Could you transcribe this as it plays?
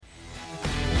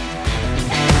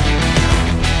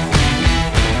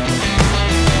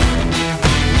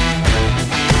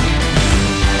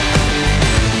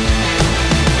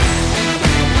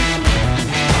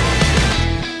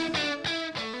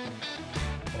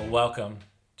Welcome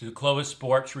to the Clovis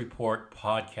Sports Report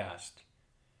podcast.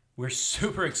 We're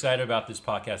super excited about this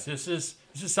podcast. This is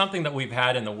something that we've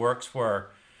had in the works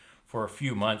for a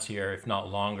few months here, if not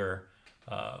longer.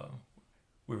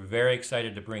 We're very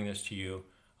excited to bring this to you.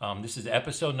 This is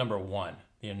episode number 1,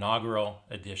 the inaugural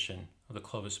edition of the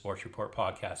Clovis Sports Report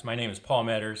podcast. My name is Paul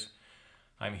Metters.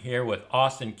 I'm here with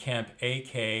Austin Kemp,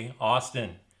 a.k.a.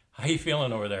 Austin. How you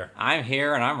feeling over there? I'm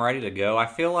here and I'm ready to go. I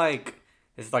feel like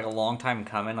this is like a long time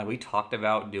coming. Like we talked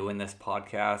about doing this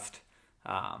podcast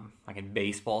like in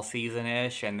baseball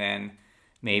season-ish and then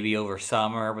maybe over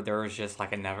summer, but there was just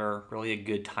like never really a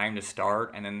good time to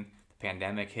start, and then the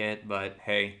pandemic hit. But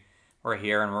hey, we're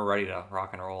here and we're ready to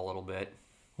rock and roll a little bit.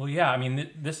 Well, yeah, I mean,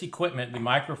 this equipment, the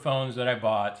microphones that I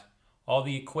bought, all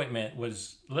the equipment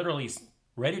was literally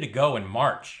ready to go in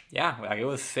March. Yeah, like it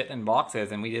was sitting in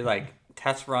boxes, and we did like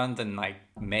test runs in like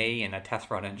May and a test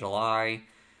run in July.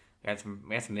 We had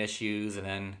some issues, and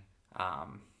then I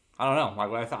don't know.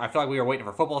 I feel like we were waiting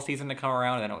for football season to come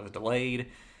around, and then it was delayed.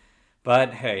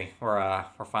 But hey, we're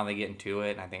finally getting to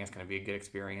it, and I think it's going to be a good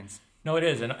experience. No, it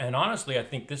is, and honestly, I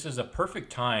think this is a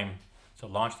perfect time to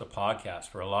launch the podcast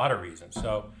for a lot of reasons.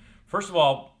 So, first of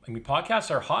all, I mean, podcasts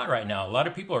are hot right now. A lot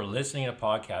of people are listening to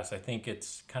podcasts. I think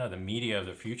it's kind of the media of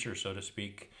the future, so to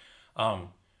speak.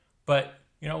 But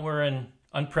you know, we're in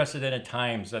unprecedented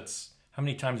times. That's how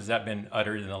many times has that been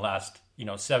uttered in the last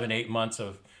 7-8 months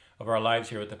of our lives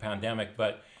here with the pandemic?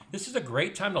 But this is a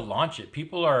great time to launch it.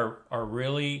 People are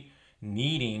really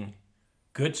needing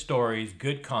good stories,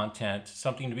 good content,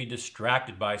 something to be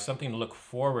distracted by, something to look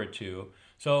forward to.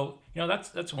 So,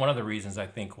 that's one of the reasons I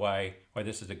think why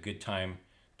this is a good time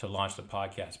to launch the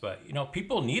podcast. But,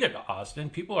 people need it, Austin.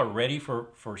 People are ready for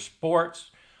sports.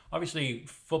 Obviously,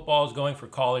 football is going for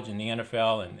college and the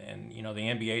NFL, and the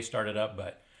NBA started up.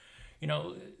 But,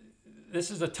 this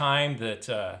is a time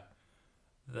that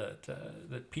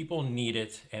people need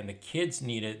it, and the kids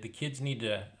need it. The kids need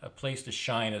a place to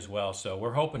shine as well. So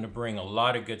we're hoping to bring a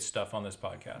lot of good stuff on this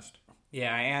podcast.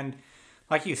 Yeah, and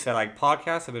like you said, like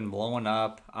podcasts have been blowing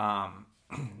up.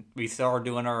 We still are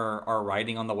doing our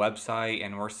writing on the website,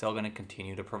 and we're still going to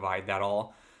continue to provide that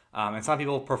all. And some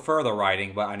people prefer the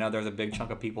writing, but I know there's a big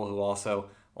chunk of people who also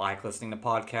like listening to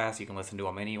podcasts. You can listen to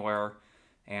them anywhere,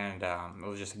 and it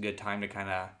was just a good time to kind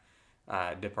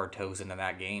of dip our toes into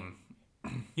that game.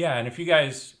 Yeah, and if you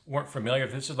guys weren't familiar,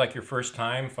 if this is like your first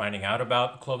time finding out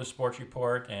about the Clovis Sports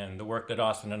Report and the work that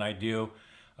Austin and I do,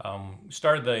 we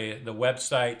started the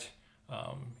website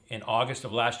in August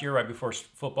of last year, right before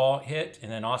football hit,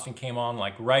 and then Austin came on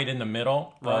like right in the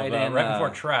middle, right before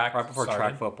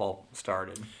track football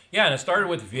started. Yeah, and it started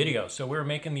with video. So we were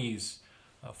making these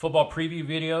football preview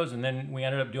videos, and then we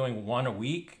ended up doing one a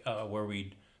week where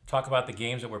we'd talk about the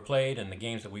games that were played and the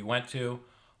games that we went to.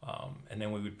 And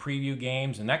then we would preview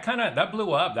games, and that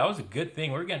blew up. That was a good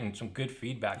thing. We were getting some good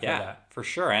feedback for that. Yeah, for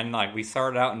sure. And like we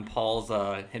started out in Paul's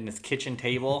in his kitchen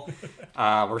table.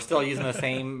 We're still using the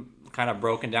same kind of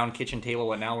broken down kitchen table,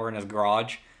 but now we're in his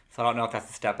garage. So I don't know if that's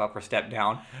a step up or step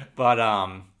down. But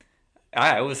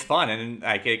it was fun, and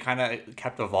like it kind of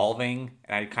kept evolving.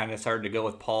 And I kind of started to go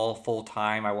with Paul full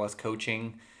time. I was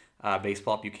coaching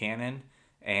baseball at Buchanan.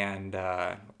 And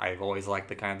I've always liked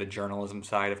the journalism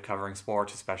side of covering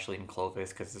sports, especially in Clovis,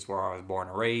 because this is where I was born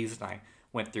and raised. And I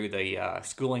went through the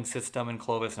schooling system in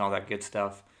Clovis and all that good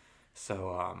stuff.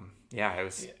 So,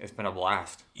 it's been a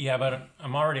blast. Yeah, but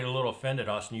I'm already a little offended,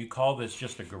 Austin. You call this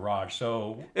just a garage.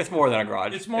 So it's more than a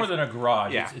garage. It's more than a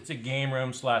garage. Yeah. It's a game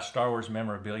room / Star Wars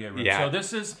memorabilia room. Yeah. So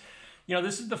this is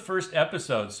the first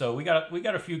episode. So we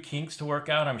got a few kinks to work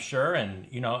out, I'm sure. And,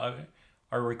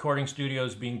 our recording studio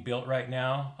is being built right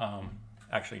now.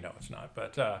 Actually, no, it's not.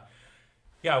 But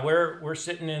we're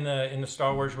sitting in the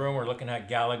Star Wars room. We're looking at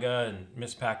Galaga and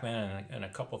Miss Pac-Man and a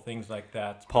couple things like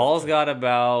that. Paul's got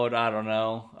about, I don't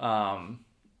know,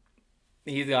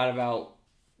 he's got about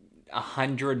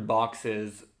 100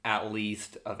 boxes at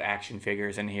least of action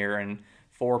figures in here, and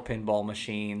 4 pinball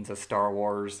machines, a Star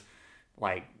Wars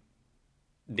like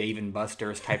Dave and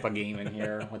Buster's type of game in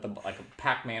here with a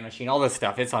Pac-Man machine, all this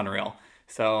stuff. It's unreal.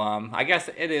 So I guess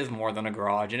it is more than a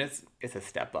garage, and it's a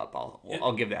step up.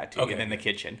 I'll give that to you in the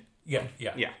kitchen. Yeah.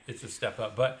 It's a step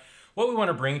up. But what we want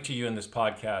to bring to you in this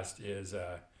podcast is,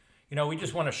 we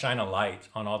just want to shine a light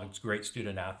on all the great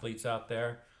student athletes out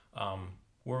there.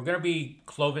 We're going to be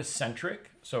Clovis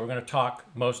centric, so we're going to talk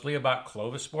mostly about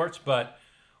Clovis sports, but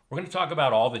we're going to talk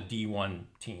about all the D1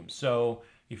 teams. So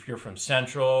if you're from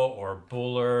Central or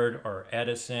Bullard or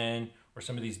Edison or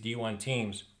some of these D1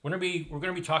 teams, we're going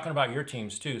to be talking about your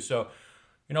teams too. So,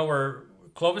 we're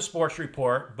Clovis Sports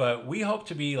Report, but we hope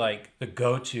to be like the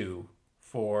go-to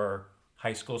for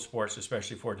high school sports,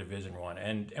 especially for Division One,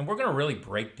 and we're going to really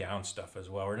break down stuff as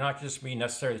well. We're not just be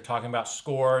necessarily talking about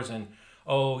scores and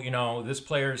this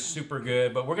player is super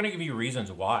good, but we're going to give you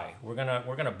reasons why. We're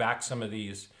gonna back some of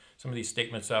these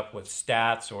statements up with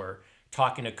stats or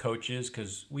talking to coaches,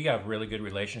 because we have really good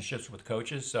relationships with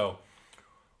coaches. So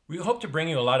we hope to bring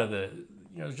you a lot of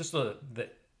just the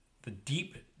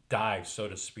deep dive, so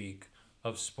to speak,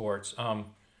 of sports.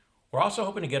 We're also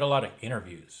hoping to get a lot of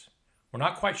interviews. We're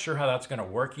not quite sure how that's going to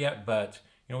work yet, but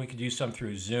we could do some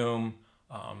through Zoom.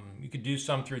 You could do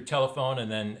some through telephone, and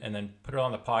then put it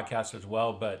on the podcast as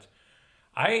well. But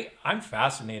I'm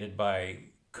fascinated by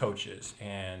coaches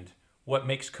and what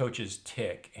makes coaches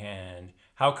tick, and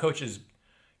how coaches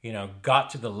got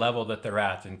to the level that they're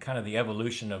at, and kind of the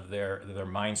evolution of their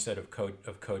mindset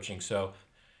of coaching. So,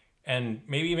 and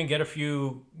maybe even get a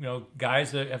few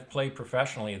guys that have played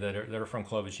professionally that are from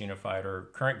Clovis Unified, or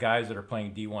current guys that are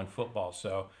playing D1 football.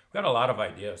 So we've got a lot of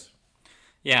ideas.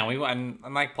 Yeah, and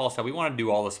like Paul said, we want to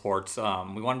do all the sports.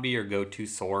 We want to be your go-to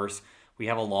source. We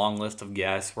have a long list of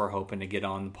guests we're hoping to get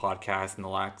on the podcast in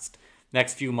the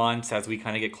next few months as we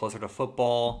kind of get closer to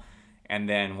football. And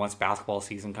then once basketball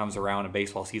season comes around, and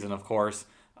baseball season, of course.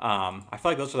 I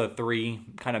feel like those are the three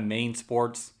kind of main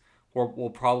sports we'll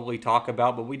probably talk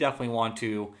about. But we definitely want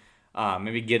to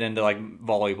maybe get into like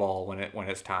volleyball when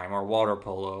it's time, or water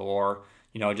polo, or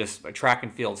just track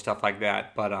and field, stuff like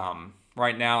that. But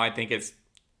right now, I think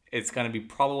it's going to be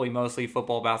probably mostly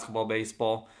football, basketball,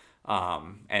 baseball,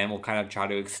 and we'll kind of try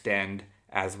to extend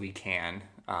as we can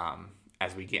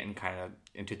as we get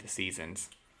into the seasons.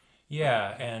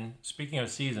 Yeah, and speaking of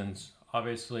seasons,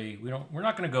 obviously we're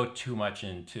not going to go too much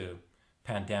into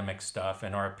pandemic stuff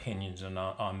and our opinions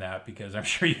on that, because I'm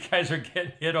sure you guys are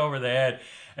getting hit over the head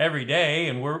every day,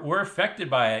 and we're affected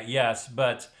by it, yes,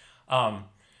 but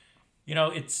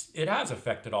it has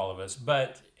affected all of us,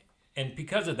 and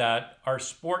because of that, our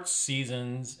sports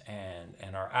seasons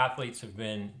and our athletes have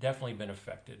definitely been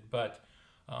affected. But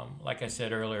like I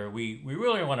said earlier, we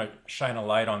really want to shine a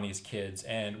light on these kids,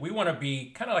 and we want to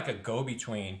be kind of like a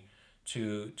go-between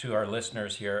to our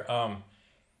listeners here.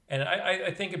 And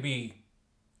I think it'd be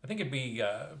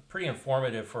pretty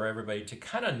informative for everybody to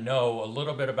kind of know a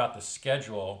little bit about the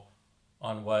schedule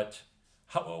on what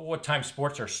time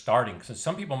sports are starting, because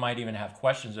some people might even have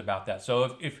questions about that.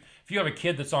 So if you have a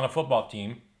kid that's on a football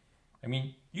team, I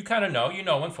mean, you kind of know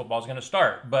when football is going to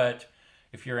start. But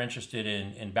if you're interested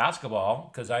in basketball,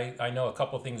 because I know a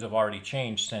couple things have already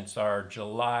changed since our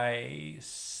July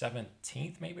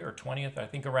 17th, maybe, or 20th. I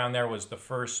think around there was the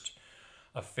first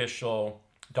official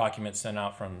document sent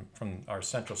out from our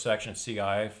central section,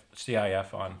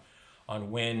 CIF,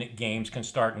 on when games can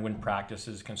start and when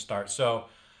practices can start. So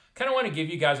kind of want to give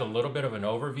you guys a little bit of an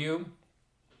overview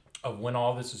of when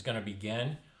all this is going to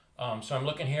begin. So I'm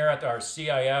looking here at our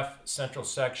CIF central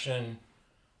section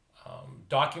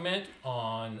document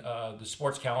on the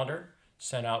sports calendar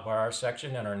sent out by our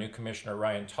section and our new commissioner,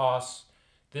 Ryan Toss.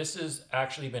 This has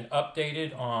actually been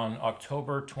updated on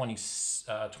October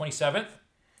 27th.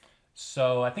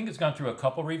 So I think it's gone through a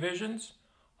couple revisions.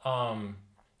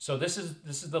 So this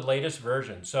is the latest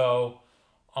version. So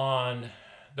on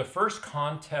the first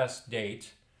contest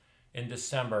date in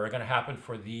December are going to happen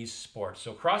for these sports.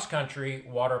 So cross country,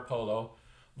 water polo,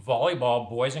 volleyball,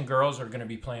 boys and girls are going to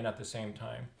be playing at the same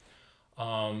time.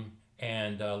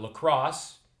 And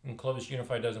lacrosse, and Clovis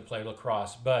Unified doesn't play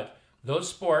lacrosse, but those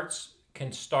sports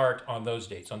can start on those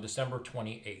dates, on December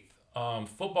 28th.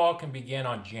 Football can begin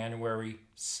on January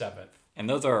 7th. And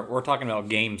we're talking about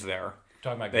games there.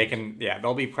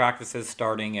 There'll be practices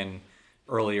starting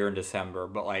earlier in December,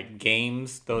 but like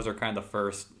games, those are kind of the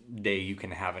first day you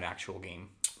can have an actual game.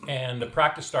 And the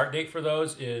practice start date for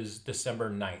those is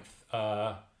December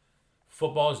 9th.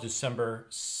 Football is December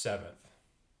 7th,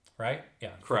 right? Yeah,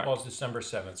 correct. Football is December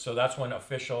 7th. So that's when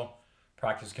official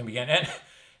practice can begin.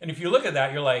 And if you look at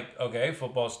that, you're like, okay,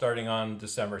 football's starting on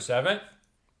December 7th.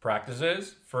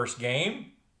 Practices, first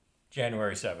game,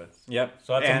 January 7th. Yep.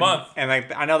 So that's a month. And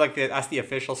I know that's the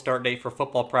official start date for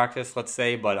football practice, let's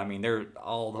say, but I mean,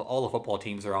 all the football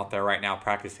teams are out there right now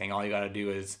practicing. All you got to do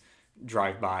is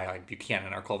drive by like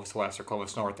Buchanan or Clovis West or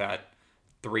Clovis North at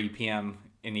 3 p.m.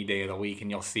 any day of the week, and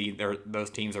you'll see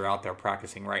those teams are out there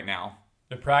practicing right now.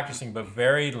 They're practicing, but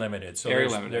very limited. So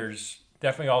limited. There's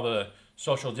definitely all the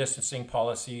social distancing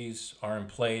policies are in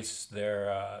place. There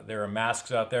are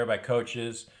masks out there by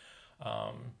coaches.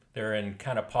 They're in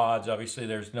kind of pods. Obviously,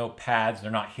 there's no pads. They're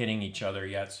not hitting each other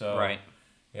yet. So right.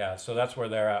 Yeah, so that's where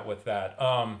they're at with that.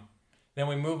 Then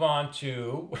we move on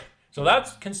to, so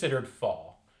that's considered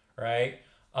fall, right?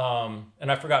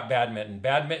 And I forgot badminton.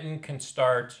 Badminton can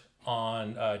start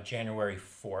on January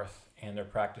 4th, and their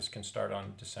practice can start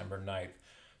on December 9th.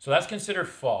 So that's considered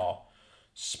fall.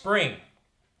 Spring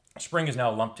is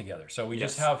now lumped together. So we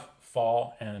just have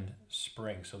fall and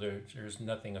spring. So there's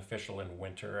nothing official in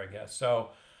winter, I guess. So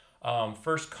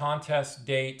first contest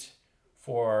date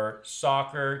for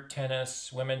soccer,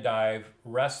 tennis, women dive,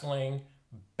 wrestling,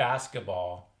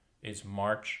 basketball is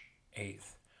March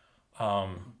 8th.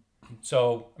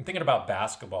 So I'm thinking about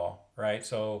basketball, right?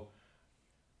 So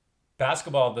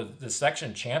basketball, the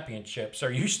section championships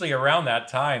are usually around that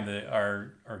time.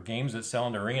 Our games at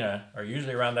Selland Arena are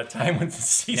usually around that time when the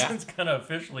season's going to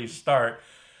officially start.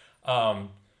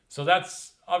 So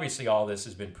that's obviously all this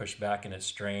has been pushed back, and it's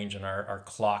strange. And our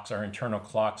clocks, our internal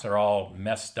clocks are all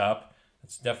messed up.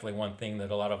 It's definitely one thing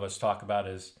that a lot of us talk about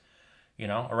is,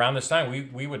 around this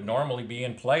time, we would normally be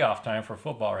in playoff time for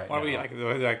football right now. What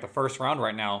are we like the first round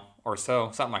right now or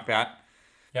so, something like that.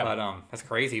 Yeah. But that's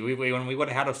crazy. When we would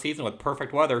have had a season with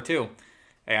perfect weather too.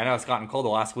 Hey, I know it's gotten cold the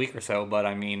last week or so, but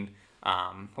I mean,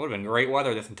 it would have been great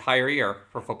weather this entire year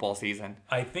for football season.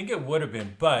 I think it would have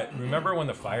been, but remember when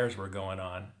the fires were going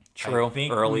on? True.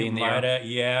 Early in the year.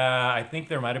 Yeah, I think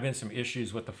there might have been some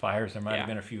issues with the fires. There might have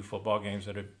been a few football games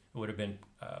that would have been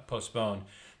postponed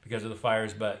because of the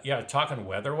fires. But yeah, talking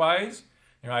weather-wise,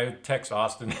 I would text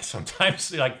Austin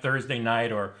sometimes like Thursday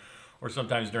night or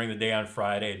sometimes during the day on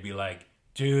Friday. It'd be like,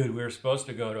 dude, we were supposed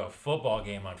to go to a football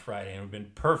game on Friday, and it would have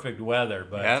been perfect weather,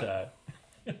 but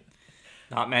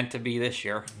not meant to be this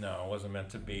year. No, it wasn't meant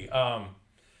to be.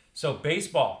 So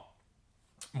baseball,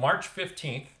 March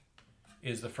 15th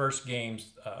is the first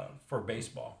games for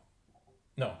baseball.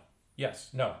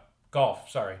 Golf,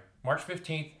 sorry. March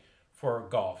 15th for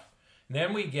golf. And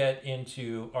then we get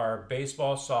into our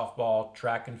baseball, softball,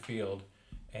 track and field,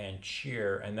 and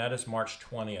cheer, and that is March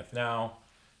 20th. Now,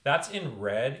 that's in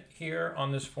red here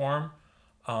on this form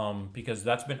because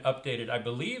that's been updated. I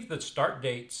believe the start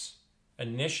dates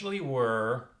initially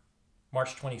were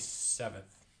March 27th.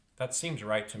 That seems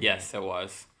right to me. Yes, it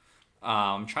was.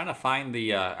 I'm trying to find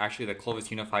the Clovis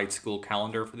Unified School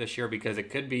calendar for this year because it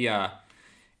could be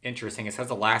interesting. It says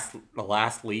the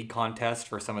last league contest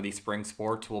for some of these spring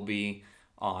sports will be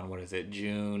on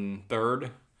June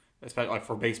 3rd, especially like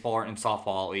for baseball and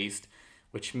softball at least.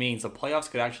 Which means the playoffs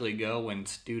could actually go when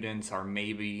students are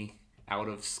maybe out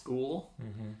of school,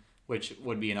 which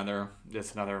would be another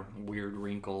weird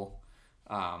wrinkle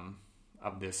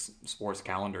of this sports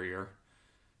calendar year.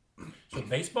 So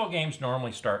baseball games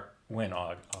normally start when,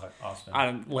 Austin?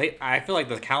 I feel like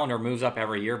the calendar moves up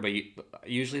every year, but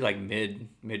usually like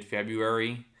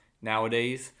mid-February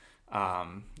nowadays.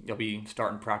 You'll be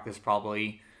starting practice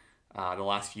probably the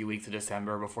last few weeks of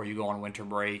December before you go on winter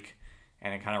break.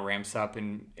 And it kind of ramps up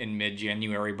in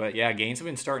mid-January. But, yeah, games have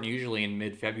been starting usually in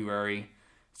mid-February.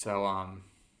 So,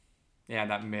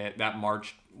 that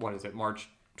March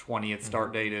 20th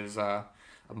start date is a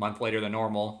month later than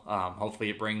normal.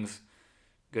 Hopefully it brings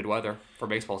good weather for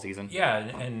baseball season. Yeah,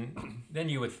 and then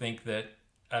you would think that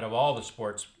out of all the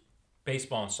sports,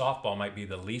 baseball and softball might be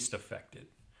the least affected,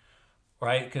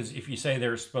 right? Because if you say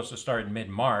they're supposed to start in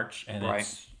mid-March and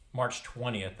it's March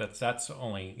 20th, that's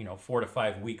only 4 to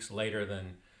 5 weeks later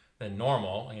than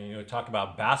normal. And you talk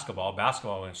about basketball.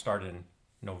 Basketball will start in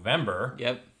November.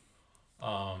 Yep.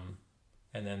 And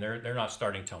then they're not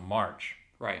starting till March.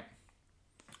 Right.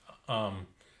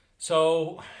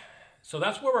 So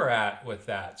that's where we're at with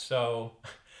that. So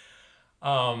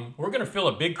we're going to feel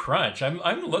a big crunch.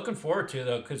 I'm looking forward to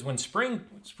though, because when spring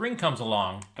comes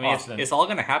along, I mean, it's all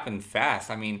going to happen fast.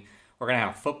 I mean, we're going to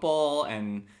have football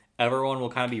and everyone will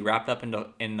kind of be wrapped up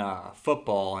in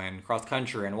football and cross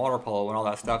country and water polo and all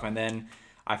that stuff. And then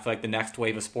I feel like the next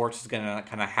wave of sports is going to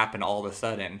kind of happen all of a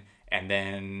sudden. And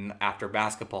then after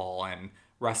basketball and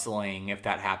wrestling, if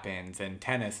that happens, and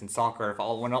tennis and soccer,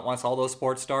 once all those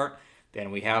sports start, then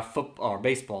we have football or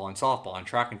baseball and softball and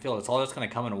track and field. It's all just going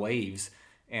to come in waves.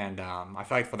 And I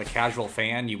feel like for the casual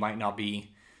fan, you might not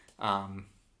be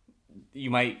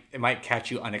it might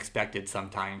catch you unexpected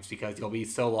sometimes because you'll be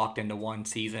so locked into one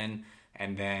season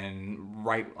and then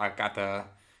at the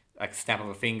snap of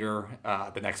a finger,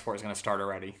 the next sport is going to start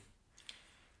already.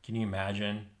 Can you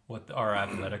imagine what our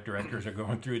athletic directors are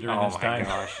going through during this time? Oh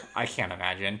my gosh, I can't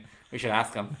imagine. We should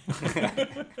ask them.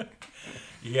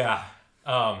 Yeah.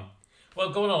 Well,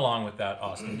 going along with that,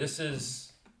 Austin, this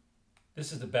is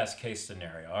the best case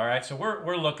scenario. All right, so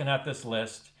we're looking at this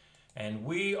list, and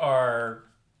we are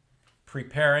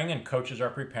preparing, and coaches are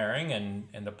preparing,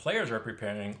 and the players are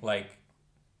preparing. Like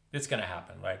it's going to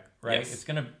happen. Like right, yes.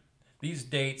 These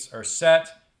dates are set.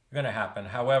 They're going to happen.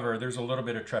 However, there's a little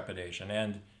bit of trepidation,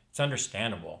 and it's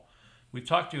understandable. We've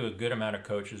talked to a good amount of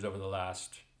coaches over the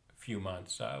last few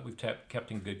months. We've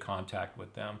kept in good contact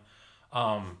with them.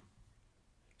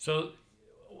 So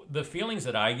the feelings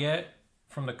that I get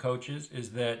from the coaches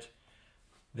is that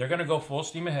they're going to go full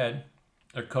steam ahead.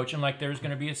 They're coaching like there's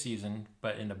going to be a season,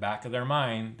 but in the back of their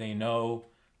mind, they know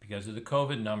because of the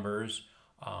COVID numbers,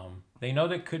 they know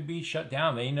that could be shut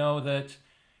down. They know that,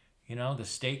 the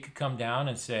state could come down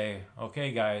and say,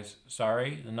 okay, guys,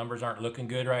 sorry, the numbers aren't looking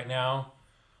good right now.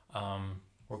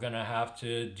 We're going to have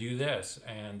to do this.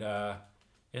 And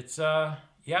it's,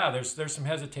 there's some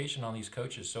hesitation on these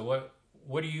coaches. So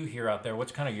what do you hear out there?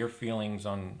 What's kind of your feelings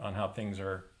on how things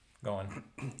are going?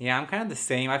 Yeah, I'm kind of the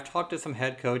same. I've talked to some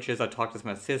head coaches. I've talked to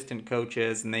some assistant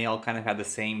coaches, and they all kind of had the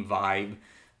same vibe.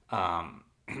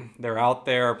 They're out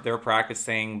there, they're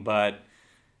practicing, but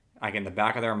like in the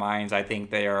back of their minds, I think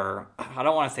they are, I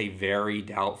don't want to say very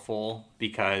doubtful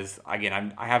because,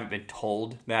 again, I haven't been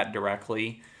told that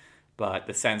directly, but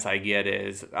the sense I get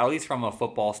is, at least from a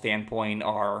football standpoint,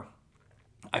 I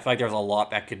feel like there's a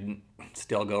lot that could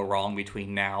still go wrong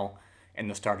between now and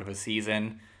the start of a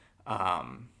season.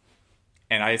 And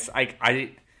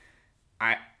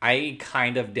I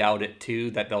kind of doubt it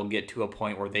too, that they'll get to a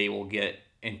point where they will get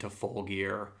into full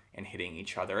gear and hitting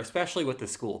each other, especially with the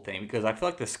school thing, because I feel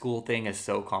like the school thing is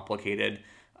so complicated.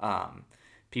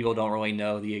 People don't really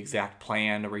know the exact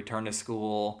plan to return to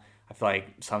school. I feel like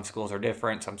some schools are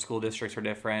different, some school districts are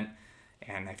different,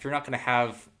 and if you're not going to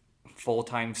have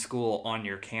full-time school on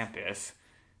your campus,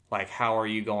 like how are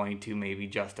you going to maybe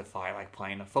justify like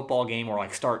playing a football game or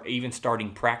like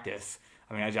starting practice?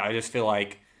 I mean, I just feel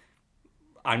like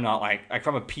I'm not like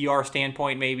from a PR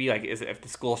standpoint, maybe like if the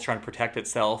school is trying to protect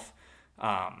itself,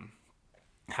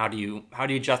 how do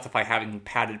you justify having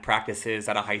padded practices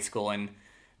at a high school in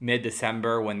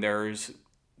mid-December when there's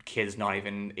kids not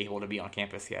even able to be on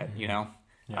campus yet? Yeah.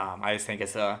 I just think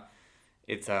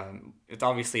it's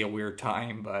obviously a weird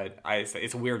time, but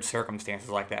it's weird circumstances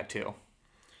like that too.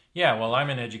 Yeah, well, I'm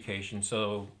in education,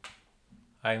 so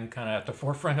I'm kind of at the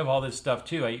forefront of all this stuff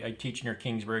too. I teach near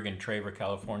Kingsburg in Traver,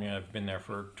 California. I've been there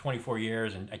for 24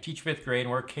 years, and I teach 5th grade,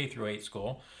 and we're a K through 8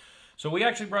 school. So we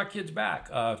actually brought kids back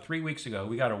 3 weeks ago.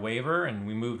 We got a waiver, and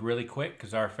we moved really quick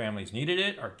because our families needed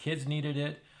it, our kids needed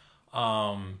it.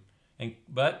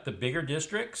 But the bigger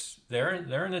districts,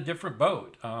 they're in a different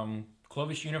boat.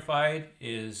 Clovis Unified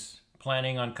is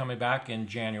planning on coming back in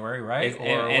January, right?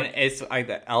 It's like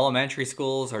the elementary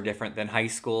schools are different than high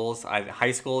schools.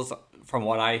 High schools, from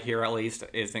what I hear at least,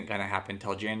 isn't going to happen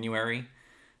till January.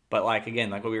 But like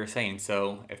what we were saying,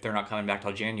 so if they're not coming back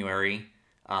till January,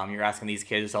 you're asking these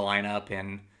kids to line up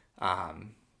and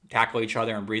tackle each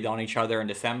other and breathe on each other in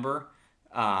December.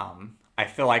 I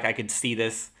feel like I could see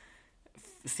this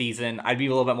season. I'd be a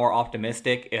little bit more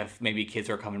optimistic if maybe kids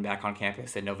are coming back on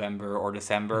campus in November or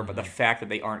December, mm-hmm. but the fact that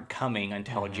they aren't coming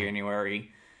until mm-hmm.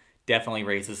 January definitely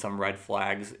raises some red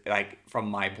flags, like from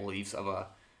my beliefs of a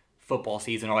football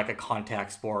season or like a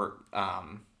contact sport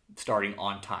starting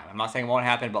on time. I'm not saying it won't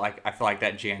happen, but like I feel like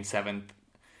that Jan 7th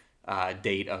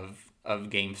date of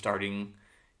game starting,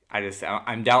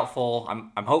 I'm doubtful.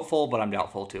 I'm hopeful, but I'm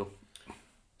doubtful too.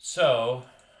 So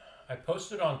I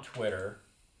posted on Twitter,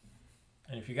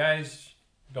 and if you guys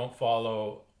don't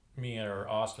follow me or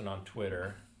Austin on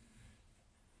Twitter,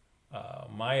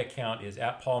 my account is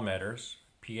at Paul Meadors,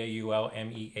 PaulMeadors.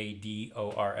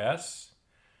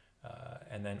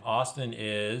 And then Austin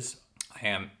is... I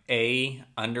am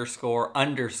 __KEMP.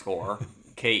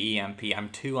 I'm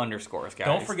 2 underscores, guys.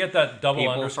 Don't forget that double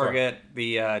underscore. People forget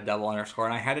the double underscore,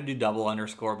 and I had to do double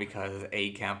underscore because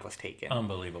A camp was taken.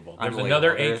 Unbelievable. There's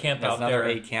another A camp out there. There's another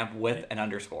A camp with an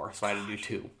underscore, so I had to do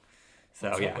 2. So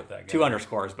What's yeah, 2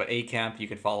 underscores, but A camp. You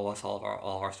can follow us all of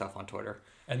our stuff on Twitter.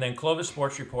 And then Clovis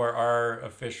Sports Report, our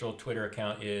official Twitter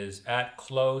account is at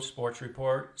Clo Sports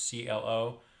Report,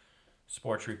 CLO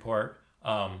Sports Report.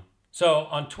 So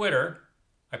on Twitter,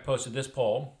 I posted this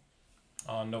poll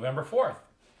on November 4th.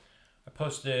 I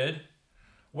posted,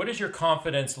 what is your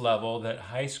confidence level that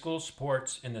high school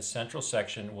sports in the central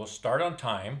section will start on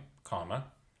time,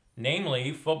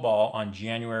 namely football on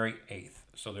January 8th?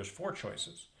 So there's 4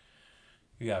 choices.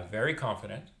 You have very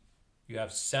confident, you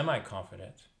have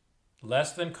semi-confident,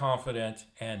 less than confident,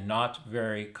 and not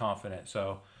very confident.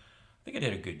 So I think I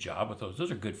did a good job with those. Those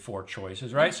are good 4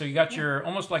 choices, right? So you got your,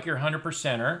 almost like your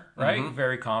 100%er, right? Mm-hmm.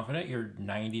 Very confident. You're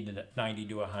 90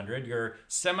 to 100. You're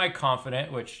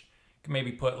semi-confident, which can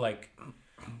maybe put like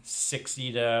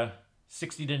 60 to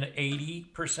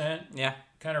 80%. Yeah.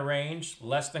 Kind of range.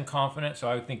 Less than confident. So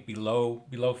I would think below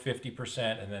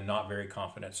 50%, and then not very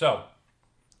confident. So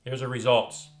here's the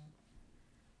results.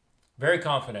 Very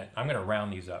confident. I'm going to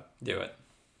round these up. Do it.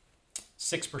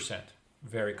 6%.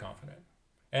 Very confident.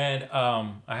 And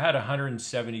I had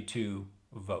 172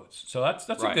 votes. So that's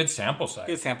Right. a good sample size.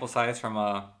 Good sample size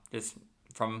from just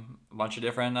from a bunch of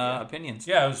different opinions.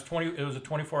 Yeah, it was a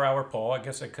 24-hour poll. I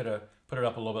guess I could have put it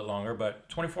up a little bit longer, but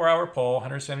 24-hour poll,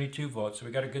 172 votes. So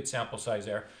we got a good sample size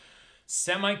there.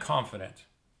 Semi-confident,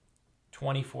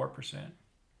 24%.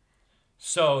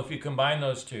 So if you combine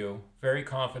those two, very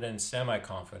confident and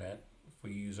semi-confident, if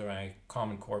we use my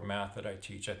Common Core math that I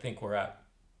teach, I think we're at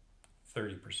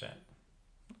 30%.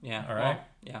 Yeah. All right. Well,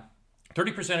 yeah.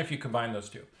 30% if you combine those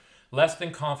two. Less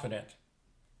than confident.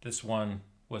 This one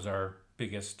was our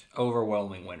biggest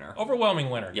Overwhelming winner.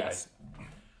 winner, Yes.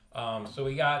 guys. So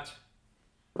we got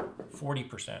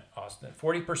 40%, Austin.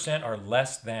 40% are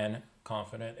less than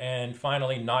confident. And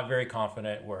finally, not very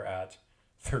confident, we're at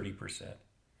 30%.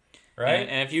 Right?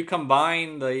 And if you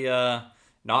combine the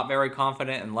not very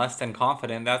confident and less than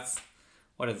confident, that's,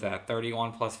 what is that,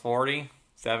 31 plus 40?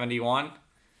 71?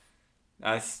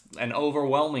 That's an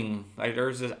overwhelming, like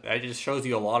that just shows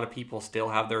you a lot of people still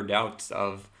have their doubts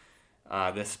of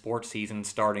this sports season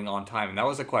starting on time. And that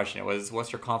was the question. It was,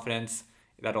 what's your confidence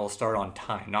that it'll start on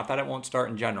time? Not that it won't start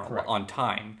in general, Correct. but on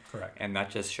time. Correct. And that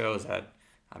just shows that,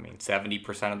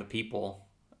 70% of the people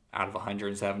out of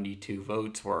 172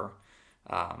 votes were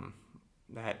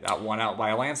that won out by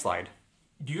a landslide.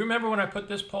 Do you remember when I put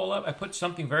this poll up? I put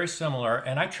something very similar,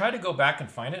 and I tried to go back and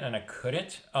find it, and I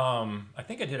couldn't. I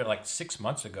think I did it like 6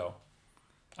 months ago.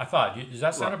 I thought, does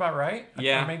that sound about right?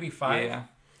 Yeah. Or maybe 5. Yeah.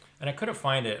 And I couldn't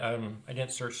find it. I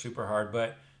didn't search super hard,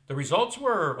 but the results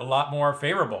were a lot more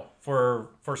favorable for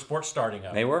sports starting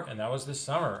up. They were. And that was this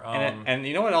summer. And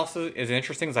you know what also is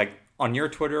interesting is, like, on your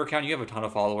Twitter account, you have a ton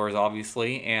of followers,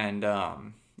 obviously, and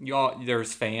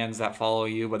there's fans that follow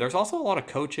you, but there's also a lot of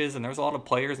coaches, and there's a lot of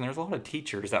players, and there's a lot of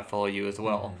teachers that follow you as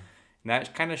well. Mm-hmm. And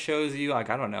that kind of shows you, like,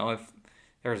 I don't know if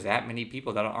there's that many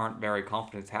people that aren't very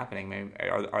confident it's happening. Maybe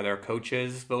are there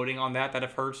coaches voting on that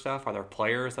have heard stuff? Are there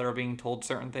players that are being told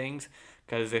certain things?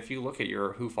 Because if you look at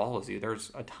who follows you,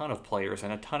 there's a ton of players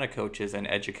and a ton of coaches and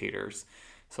educators.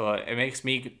 So it makes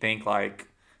me think, like,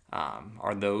 I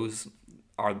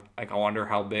wonder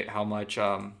how much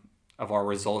of our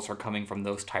results are coming from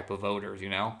those type of voters.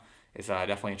 It's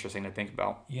definitely interesting to think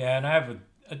about. Yeah, and I have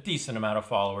a decent amount of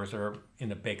followers that are in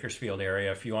the Bakersfield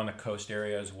area, a few on the coast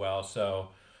area as well. So,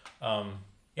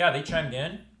 they chimed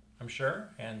in, I'm sure,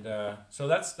 and so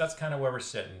that's kind of where we're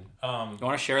sitting. You want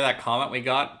to share that comment we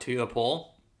got to the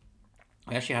poll?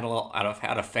 We actually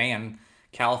had a fan,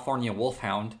 California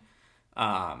Wolfhound.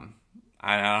 I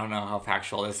don't know how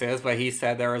factual this is, but he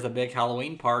said there was a big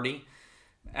Halloween party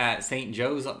at St.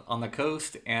 Joe's on the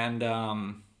coast, and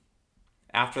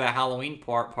after that Halloween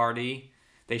party,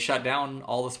 they shut down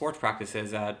all the sports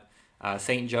practices at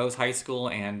St. Joe's High School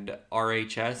and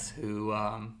RHS.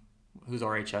 Who's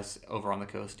RHS over on the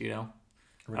coast? Do you know?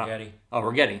 Righetti.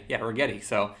 Righetti. Yeah, Righetti.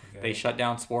 So they shut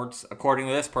down sports, according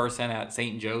to this person, at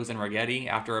St. Joe's and Righetti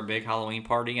after a big Halloween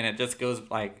party, and it just goes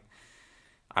like,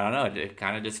 I don't know, it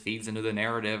kind of just feeds into the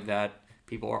narrative that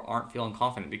people aren't feeling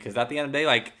confident, because at the end of the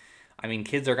day,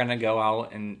 kids are going to go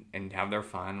out and have their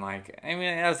fun,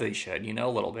 as they should, a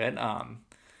little bit.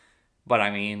 But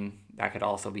that could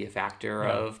also be a factor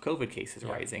of COVID cases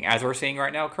rising, as we're seeing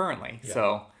right now currently. Yeah.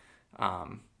 So,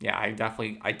 I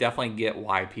definitely get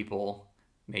why people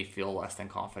may feel less than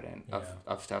confident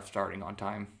of stuff starting on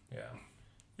time. Yeah.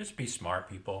 Just be smart,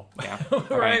 people. Yeah.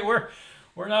 Right.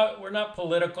 We're not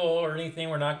political or anything.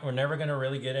 We're never going to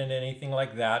really get into anything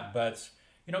like that, but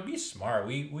be smart.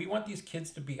 We want these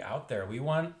kids to be out there. We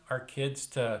want our kids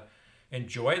to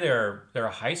enjoy their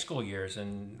high school years,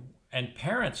 and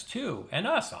parents too, and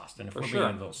us, Austin, if we're being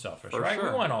a little selfish, right?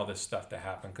 Sure. We want all this stuff to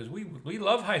happen because we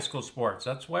love high school sports.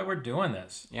 That's why we're doing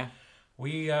this. Yeah.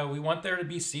 We want there to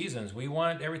be seasons. We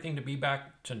want everything to be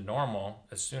back to normal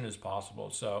as soon as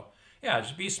possible. So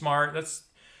just be smart.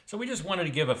 So we just wanted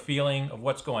to give a feeling of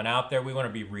what's going out there. We want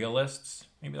to be realists.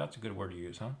 Maybe that's a good word to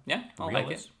use, huh? Yeah, I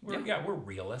like it. We're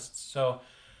realists. So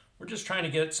we're just trying to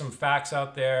get some facts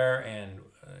out there and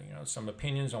some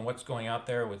opinions on what's going out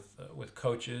there with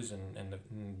coaches and the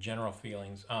general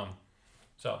feelings.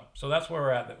 So that's where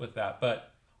we're at with that.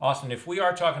 But Austin, if we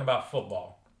are talking about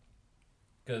football,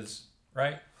 because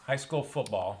high school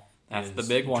football, that's the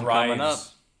big one coming up.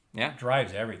 Yeah,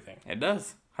 drives everything. It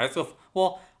does. High school.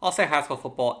 Well, I'll say high school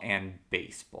football and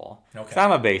baseball. Okay. Because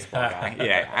I'm a baseball guy.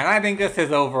 Yeah, and I think this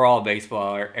is overall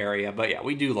baseball area. But yeah,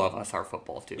 we do love our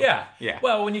football too. Yeah. Yeah.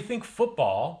 Well, when you think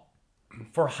football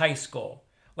for high school,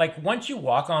 like once you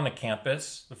walk on the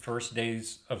campus, the first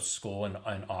days of school in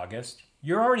August,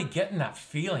 you're already getting that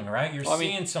feeling, right? You're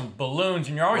seeing some balloons,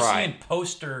 and you're already Right. seeing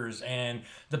posters, and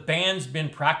the band's been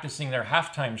practicing their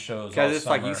halftime shows all Because it's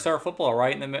like summer. you start football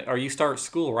right in or you start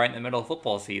school right in the middle of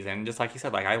football season. Just like you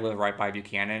said, like I live right by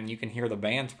Buchanan, and you can hear the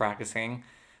bands practicing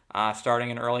starting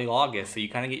in early August. So you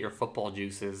kind of get your football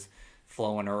juices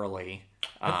flowing early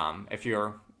if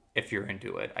you're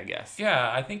into it, I guess.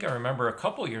 Yeah, I think I remember a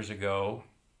couple years ago,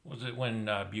 was it when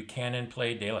Buchanan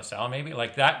played De La Salle maybe?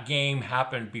 Like that game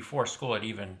happened before school had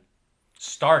even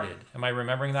started. Am I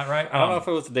remembering that right? I don't know if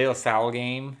it was the De La Salle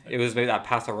game. It was maybe that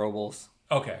Paso Robles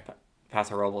Okay.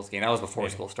 game. That was before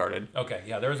school started. Okay,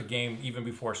 yeah, there was a game even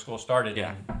before school started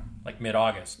Yeah. in like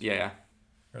mid-August. Yeah.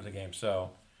 There was a game.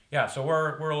 So, yeah, so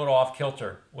we're a little off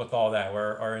kilter with all that.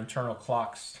 Our internal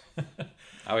clocks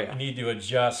Oh yeah. need to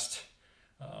adjust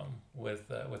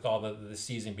with all the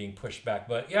season being pushed back.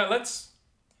 But yeah, let's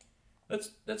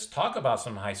talk about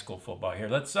some high school football here.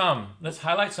 Let's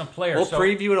highlight some players. We'll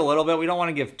preview it a little bit. We don't want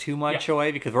to give too much Yeah.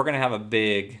 away because we're going to have a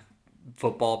big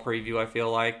football preview, I feel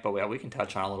like. But we can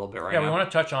touch on it a little bit right Yeah, now. we want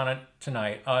to touch on it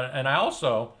tonight. And I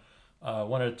also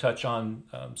wanted to touch on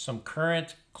some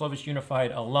current Clovis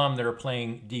Unified alum that are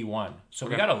playing D1. So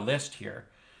we got a list here.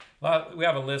 We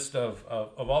have a list of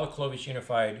all the Clovis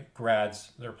Unified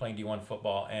grads that are playing D1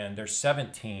 football, and there's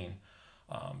 17.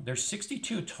 There's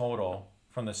 62 total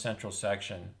from the central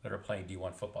section that are playing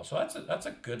D1 football. So that's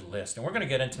a good list, and we're going to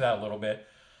get into that a little bit.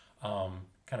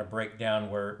 Kind of break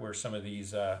down where some of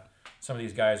these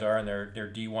guys are in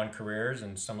their D1 careers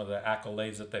and some of the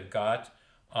accolades that they've got.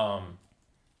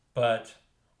 But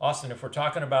Austin, if we're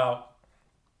talking about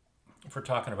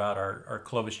our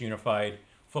Clovis Unified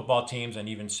football teams and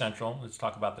even Central, let's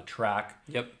talk about the track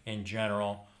in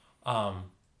general.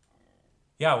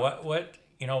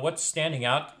 What's standing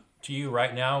out to you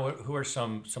right now? Who are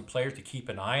some players to keep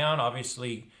an eye on?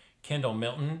 Obviously, Kendall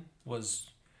Milton was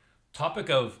topic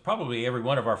of probably every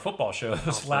one of our football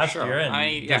shows last year,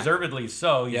 and deservedly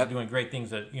so. He's doing great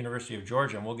things at University of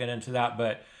Georgia, and we'll get into that.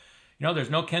 But there's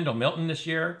no Kendall Milton this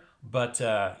year. But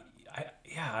I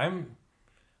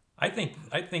think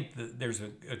that there's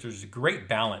a great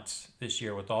balance this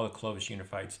year with all the Clovis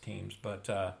Unified's teams, but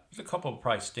there's a couple that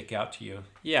probably stick out to you.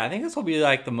 Yeah, I think this will be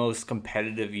like the most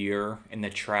competitive year in the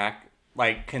track,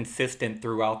 like consistent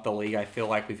throughout the league. I feel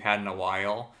like we've had in a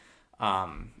while.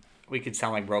 We could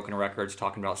sound like broken records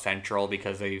talking about Central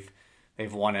because they've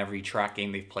won every track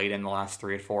game they've played in the last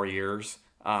 3 or 4 years,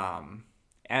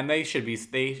 and they should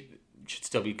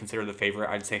still be considered the favorite.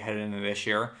 I'd say headed into this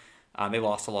year. They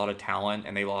lost a lot of talent,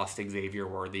 and they lost Xavier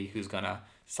Worthy, who's going to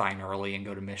sign early and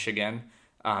go to Michigan.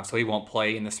 So he won't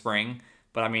play in the spring.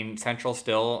 But, I mean, Central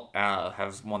still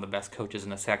has one of the best coaches in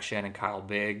the section, and Kyle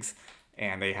Biggs.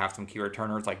 And they have some key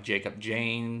returners like Jacob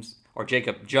Jones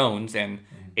and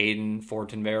Aiden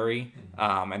Fortenberry.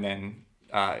 And then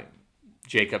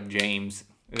Jacob James.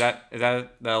 Is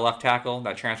that the left tackle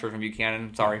that transferred from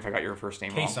Buchanan? Sorry if I got your first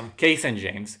name wrong. Kaysen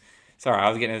James. Sorry, I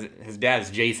was getting his dad is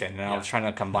Jason, and I was trying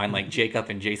to combine like Jacob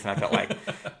and Jason. I felt like,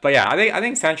 but yeah, I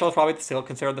think Central is probably still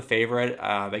considered the favorite.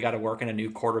 They got to work in a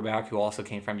new quarterback who also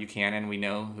came from Buchanan. We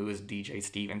know who is DJ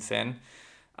Stevenson,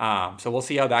 so we'll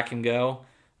see how that can go.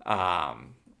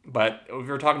 But if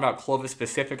we're talking about Clovis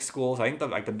specific schools, I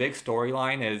think the big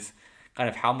storyline is kind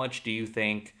of how much do you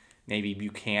think maybe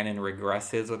Buchanan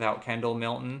regresses without Kendall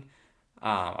Milton?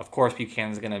 Of course,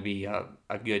 Buchanan's going to be a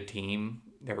good team.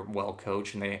 They're well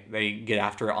coached, and they get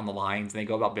after it on the lines, and they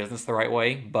go about business the right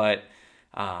way. But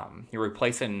you're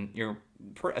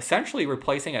essentially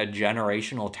replacing a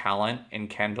generational talent in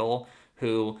Kendall,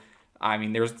 who, I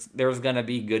mean, there's going to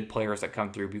be good players that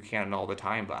come through Buchanan all the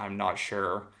time, but I'm not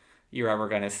sure you're ever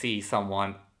going to see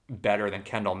someone better than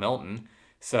Kendall Milton.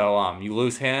 So you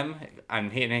lose him,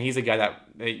 and he's a guy that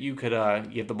you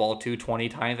could give the ball to 20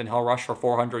 times, and he'll rush for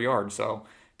 400 yards. So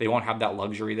they won't have that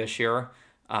luxury this year.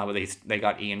 But they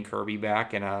got Ian Kirby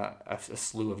back and a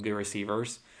slew of good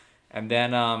receivers. And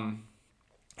then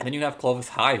you have Clovis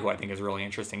High, who I think is really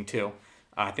interesting too.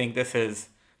 I think this is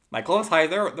like Clovis High.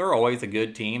 They're always a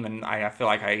good team, and I feel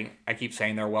like I keep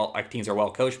saying teams are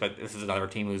well coached, but this is another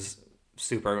team who's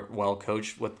super well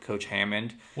coached with Coach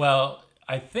Hammond. Well,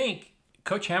 I think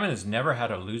Coach Hammond has never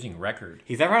had a losing record.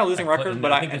 He's never had a losing record,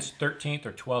 but I think it's 13th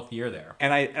or 12th year there.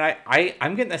 And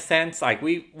I'm getting a sense like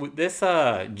this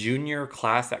junior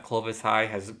class at Clovis High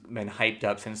has been hyped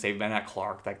up since they've been at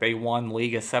Clark. Like they won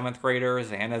league as 7th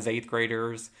graders and as 8th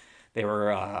graders. They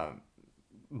were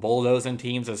bulldozing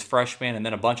teams as freshmen, and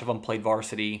then a bunch of them played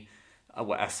varsity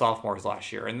as sophomores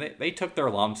last year. And they took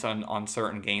their lumps on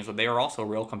certain games, but they were also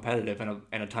real competitive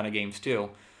in a ton of games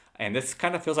too. And this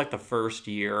kind of feels like the first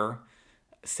year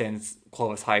since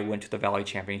Clovis High went to the Valley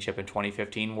Championship in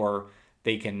 2015 where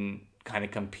they can kind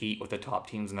of compete with the top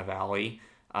teams in the Valley.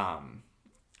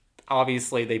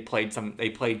 Obviously, they played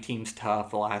teams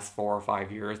tough the last 4 or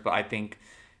 5 years, but I think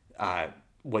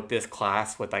with this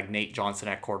class, with like Nate Johnson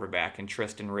at quarterback and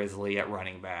Tristan Risley at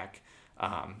running back,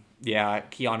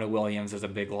 Keanu Williams is a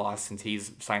big loss since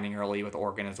he's signing early with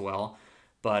Oregon as well.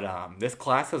 But this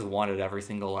class has won at every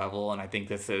single level, and I think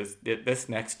this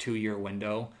next 2-year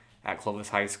window at Clovis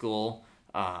High School,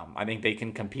 I think they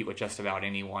can compete with just about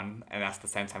anyone, and that's the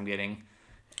sense I'm getting.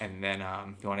 And then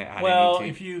you want to add anything?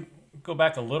 If you go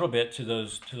back a little bit to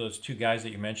those 2 guys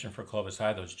that you mentioned for Clovis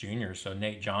High, those juniors, so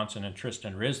Nate Johnson and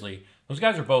Tristan Risley, those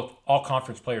guys are both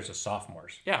all-conference players as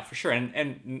sophomores. Yeah, for sure.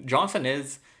 And Johnson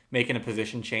is making a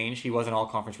position change. He was an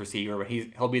all-conference receiver, but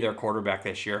he'll be their quarterback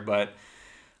this year. But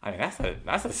I mean,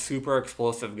 that's a super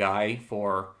explosive guy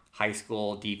for high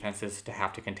school defenses to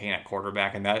have to contain at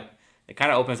quarterback, and that it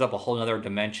kind of opens up a whole other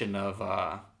dimension of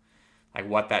like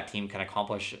what that team can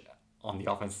accomplish on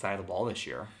the offensive side of the ball this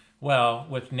year. Well,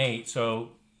 with Nate,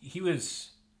 so he was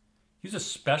a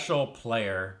special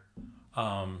player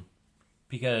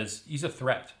because he's a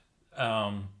threat.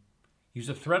 He was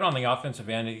a threat on the offensive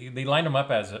end. They lined him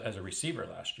up as a receiver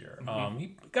last year.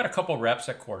 He got a couple reps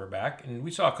at quarterback, and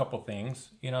we saw a couple things,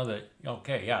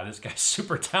 this guy's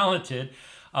super talented.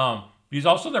 He's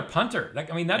also their punter.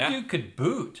 That dude could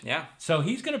boot. Yeah. So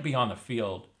he's going to be on the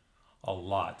field a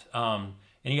lot.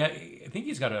 And I think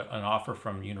he's got an offer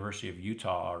from University of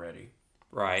Utah already.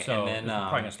 Right. So and then he's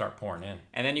probably going to start pouring in.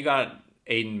 And then you got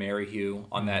Aiden Merrihew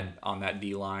on that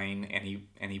D line,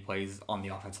 and he plays on the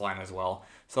offensive line as well.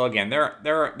 So again,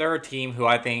 they're a team who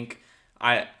I think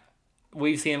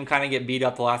we've seen them kind of get beat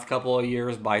up the last couple of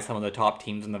years by some of the top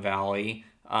teams in the Valley.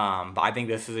 But I think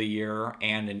this is a year,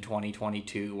 and in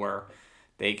 2022, where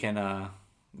they can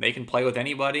play with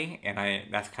anybody,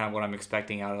 and that's kind of what I'm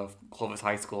expecting out of Clovis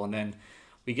High School. And then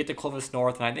we get to Clovis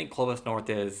North, and I think Clovis North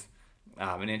is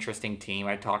an interesting team.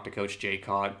 I talked to Coach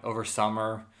Jaycott over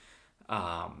summer.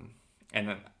 And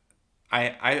then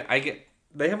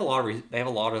they have a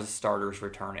lot of starters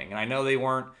returning, and I know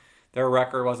their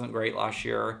record wasn't great last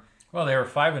year. Well, they were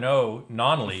 5-0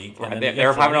 non-league. Right. They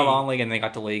were 5-0 non-league, and they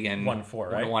got to league in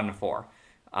 1-4, right? 1-4.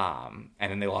 And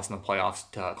then they lost in the playoffs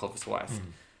to Clovis West.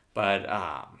 But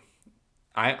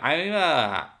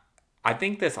I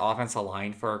think this offensive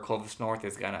line for Clovis North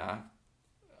is gonna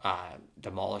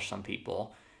demolish some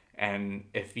people. And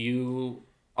if you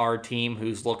are a team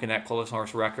who's looking at Clovis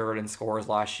North's record and scores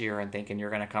last year and thinking you're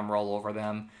going to come roll over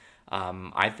them,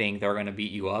 I think they're going to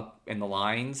beat you up in the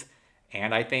lines.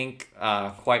 And I think,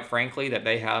 quite frankly, that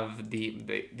they have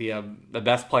the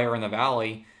best player in the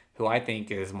Valley, who I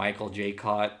think is Michael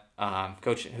Jaycott,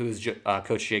 Coach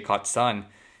Jaycott's son.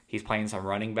 He's playing some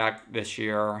running back this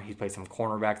year. He's played some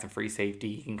cornerback, some free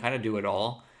safety. He can kind of do it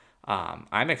all.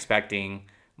 I'm expecting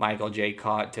Michael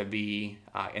Jaycott to be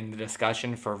in the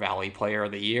discussion for Valley Player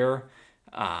of the Year.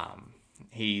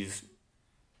 He's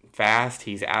fast.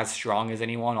 He's as strong as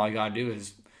anyone. All you got to do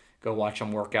is go watch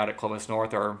him work out at Clovis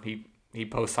North, or he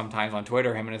posts sometimes on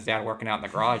Twitter, him and his dad working out in the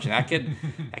garage. And that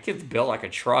kid's built like a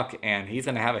truck, and he's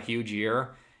going to have a huge year.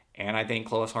 And I think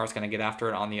Clovis North's going to get after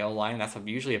it on the O-line. That's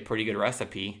usually a pretty good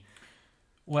recipe.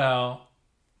 Well,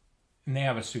 and they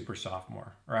have a super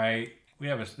sophomore, right? They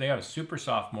have a super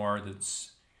sophomore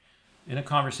that's in a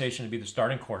conversation to be the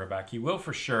starting quarterback. He will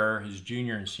for sure his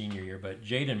junior and senior year, but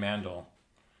Jaden Mandel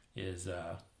is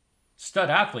a stud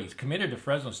athlete. He's committed to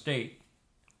Fresno State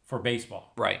for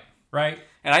baseball. Right.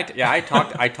 And I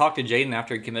talked to Jaden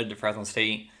after he committed to Fresno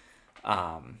State,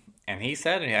 and he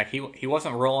said he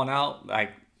wasn't rolling out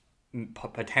like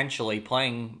potentially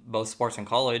playing both sports in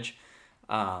college.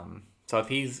 So if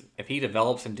he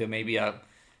develops into maybe a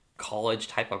college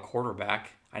type of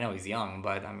quarterback, I know he's young,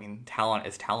 but I mean, talent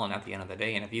is talent at the end of the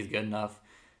day, and if he's good enough,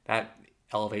 that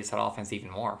elevates that offense even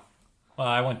more. Well,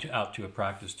 I went out to a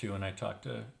practice too, and I talked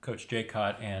to Coach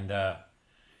Jaycott, and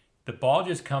the ball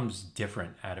just comes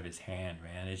different out of his hand,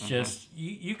 man. It's just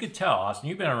you could tell, Austin.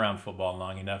 You've been around football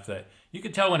long enough that you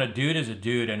could tell when a dude is a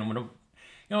dude, and when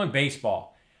in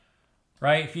baseball,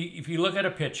 right? If you look at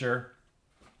a pitcher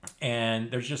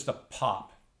and there's just a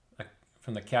pop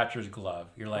from the catcher's glove,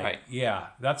 you're like, right. Yeah,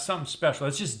 that's something special.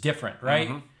 It's just different, right?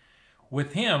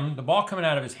 With him, the ball coming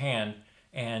out of his hand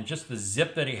and just the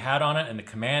zip that he had on it and the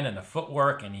command and the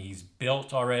footwork, and he's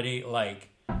built already, like,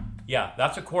 yeah,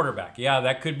 that's a quarterback. Yeah,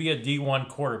 that could be a D1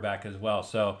 quarterback as well.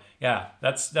 So, yeah,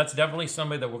 that's definitely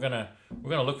somebody that we're gonna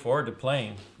look forward to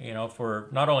playing, for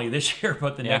not only this year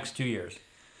but the next 2 years.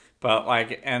 But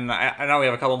and I know we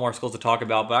have a couple more schools to talk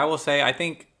about, but I will say I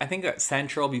think that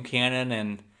Central, Buchanan,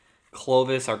 and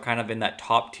Clovis are kind of in that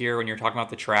top tier when you're talking about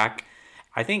the track.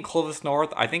 I think Clovis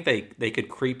North, I think they could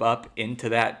creep up into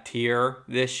that tier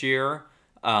this year.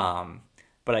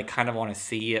 But I kind of want to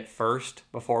see it first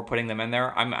before putting them in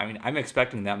there. I'm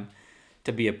expecting them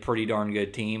to be a pretty darn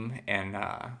good team. And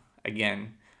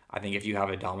again, I think if you have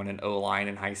a dominant O-line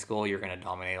in high school, you're going to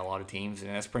dominate a lot of teams.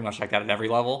 And it's pretty much like that at every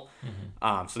level.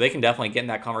 So they can definitely get in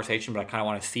that conversation, but I kind of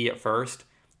want to see it first.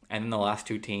 And then the last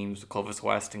two teams, Clovis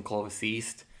West and Clovis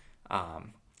East.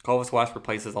 Clovis West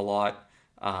replaces a lot.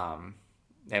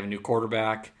 They have a new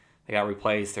quarterback. They got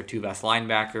replaced their two best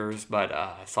linebackers,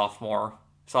 but sophomore,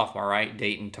 right?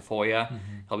 Dayton Tafoya.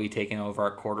 He'll be taking over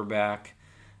at quarterback.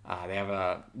 They have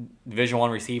a Division I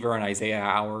receiver and Isaiah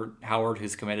Howard,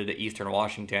 who's committed to Eastern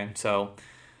Washington. So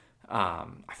I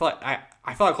feel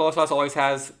like Clovis West always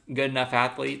has good enough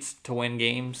athletes to win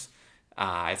games.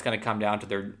 It's going to come down to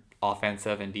their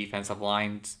offensive and defensive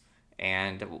lines,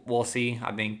 and we'll see.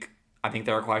 I think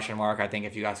they're a question mark. I think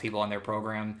if you ask people in their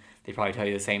program, they probably tell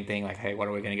you the same thing, like, hey, what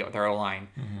are we going to get with our O-line?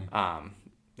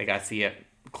 They got to see it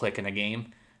click in a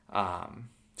game.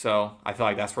 So I feel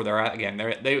like that's where they're at. Again,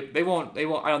 they won't. I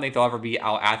don't think they'll ever be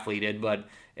out athleted, but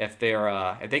if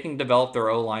they can develop their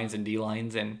O lines and D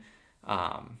lines, and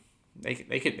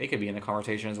they could be in the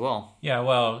conversation as well. Yeah,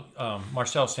 well,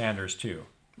 Marcel Sanders too.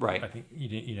 Right. I think you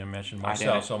didn't mention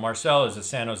Marcel. So Marcel is a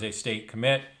San Jose State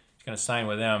commit. He's going to sign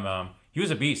with them. He was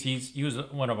a beast. He was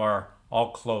one of our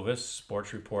All Clovis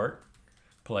Sports Report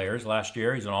players last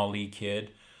year. He's an all-league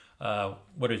kid.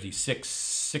 What is he?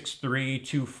 6'3",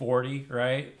 240,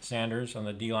 right? Sanders on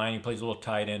the D line. He plays a little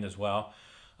tight end as well.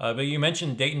 But you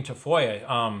mentioned Dayton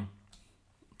Tafoya.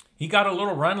 He got a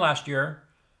little run last year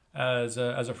as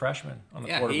a freshman on the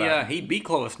quarterback. He beat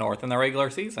Clovis North in the regular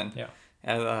season. Yeah.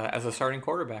 As a starting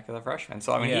quarterback as a freshman.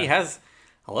 So he has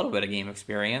a little bit of game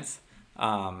experience.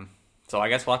 So I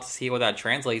guess we'll have to see what that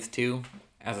translates to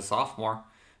as a sophomore.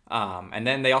 And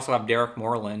then they also have Derek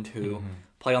Moreland, who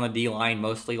played on the D-line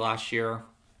mostly last year.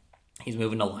 He's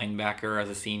moving to linebacker as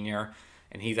a senior,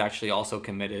 and he's actually also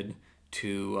committed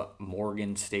to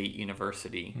Morgan State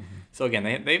University. So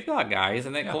again, they've got guys,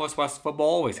 and Clovis West football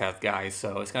always has guys.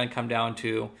 So it's going to come down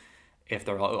to if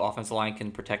their offensive line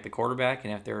can protect the quarterback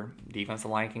and if their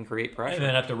defensive line can create pressure. And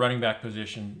then at the running back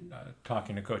position,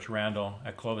 talking to Coach Randall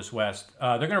at Clovis West,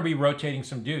 they're going to be rotating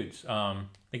some dudes.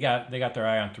 They got their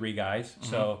eye on 3 guys,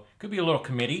 so it could be a little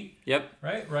committee. Yep.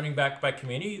 Right, running back by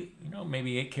committee.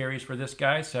 Maybe 8 carries for this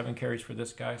guy, 7 carries for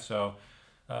this guy. So,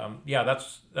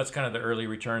 that's kind of the early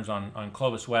returns on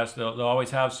Clovis West. They'll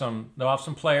always have some. They'll have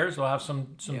some players. They'll have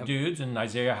some dudes, and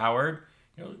Isaiah Howard,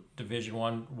 Division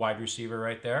I wide receiver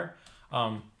right there.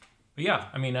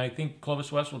 I think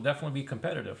Clovis West will definitely be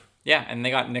competitive. Yeah, and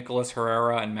they got Nicholas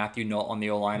Herrera and Matthew Nault on the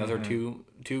O-line. Those are two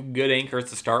good anchors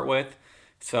to start with.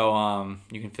 So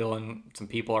you can fill in some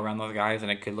people around those guys, and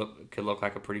it could look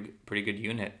like a pretty good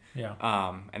unit. Yeah.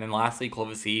 And then lastly,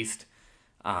 Clovis East.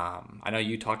 I know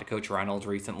you talked to Coach Reynolds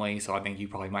recently, so I think you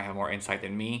probably might have more insight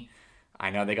than me.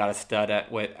 I know they got a stud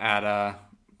at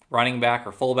running back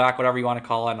or fullback, whatever you want to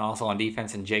call it, and also on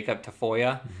defense, and Jacob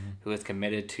Tafoya, who is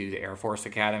committed to the Air Force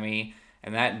Academy.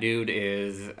 And that dude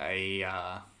is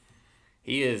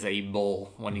he is a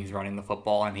bull when he's running the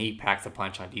football, and he packs a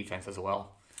punch on defense as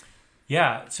well.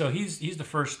 Yeah, so he's the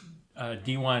first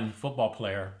D1 football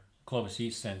player, Clovis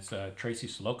East, since Tracy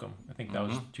Slocum. I think that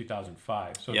was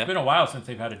 2005. So it's been a while since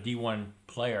they've had a D1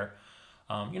 player.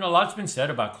 A lot's been said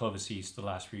about Clovis East the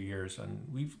last few years, and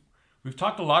we've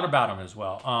talked a lot about them as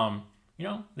well.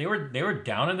 They were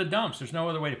down in the dumps. There's no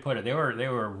other way to put it. They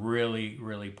were really,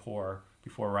 really poor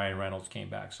before Ryan Reynolds came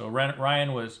back. So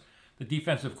Ryan was the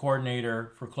defensive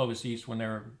coordinator for Clovis East when they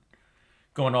were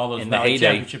going to all those Valley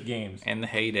Championship games. In the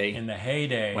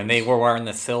heyday. When they were wearing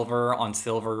the silver on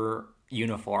silver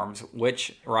uniforms,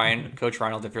 which, Coach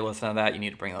Reynolds, if you're listening to that, you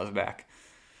need to bring those back.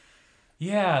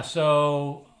 Yeah,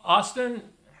 so Austin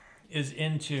is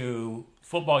into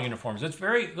football uniforms.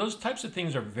 Those types of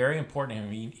things are very important to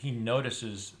him. He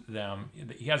notices them.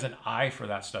 He has an eye for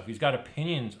that stuff. He's got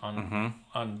opinions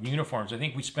on uniforms. I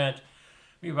think we spent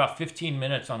maybe about 15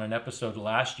 minutes on an episode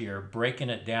last year breaking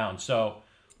it down. So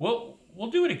we'll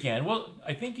do it again. Well,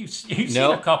 I think you've seen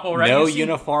a couple, right? No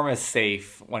uniform is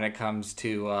safe when it comes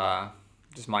to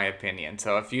just my opinion.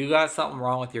 So if you got something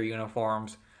wrong with your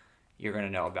uniforms, you're going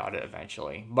to know about it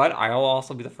eventually. But I will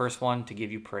also be the first one to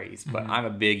give you praise. But I'm a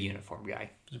big uniform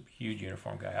guy. He's a huge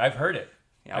uniform guy. I've heard it.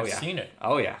 I've seen it.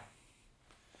 Oh, yeah.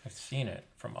 I've seen it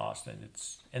from Austin.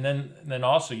 And then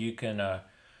also you can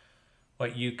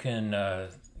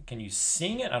can you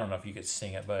sing it? I don't know if you could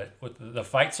sing it, but with the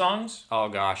fight songs? Oh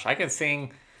gosh, I can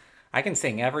sing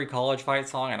every college fight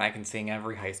song, and I can sing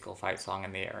every high school fight song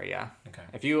in the area. Okay.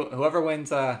 If whoever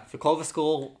wins, if the Clovis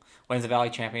School wins the Valley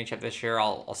Championship this year,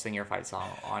 I'll sing your fight song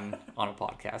on a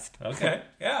podcast. Okay,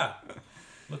 yeah,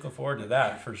 looking forward to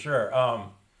that for sure.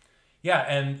 Yeah,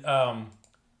 and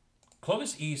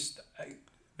Clovis East,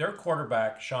 their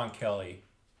quarterback Sean Kelly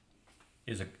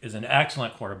is an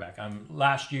excellent quarterback.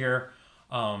 Last year,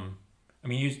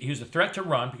 he was a threat to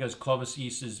run because Clovis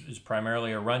East is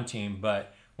primarily a run team,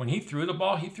 but when he threw the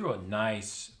ball, he threw a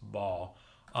nice ball.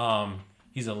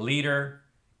 He's a leader.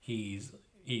 He's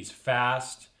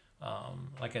fast.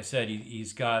 Like I said,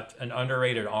 he's got an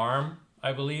underrated arm,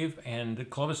 I believe, and the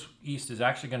Clovis East is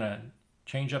actually going to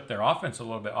change up their offense a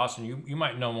little bit. Austin, you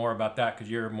might know more about that because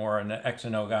you're more an X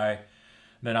and O guy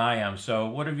than I am. So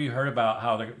what have you heard about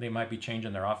how they might be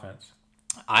changing their offense?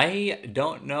 I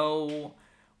don't know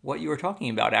what you were talking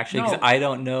about, actually, because No. I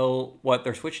don't know what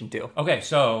they're switching to. Okay,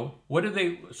 so what do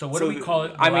we call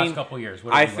it the last couple of years?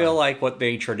 What do I we feel run? like what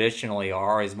they traditionally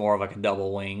are is more of like a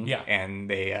double wing. Yeah. And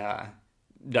they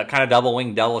the kind of double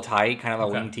wing, double tight, kind of a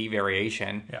Okay. wing T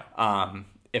variation. Yeah.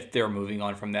 If they're moving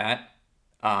on from that,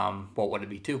 what would it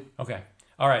be to? Okay.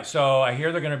 All right. So I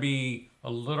hear they're going to be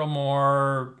a little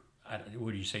more,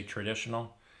 what do you say,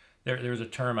 traditional? There's a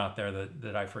term out there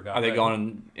that I forgot. Are they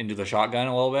going into the shotgun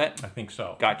a little bit? I think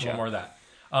so. Gotcha. A little more of that.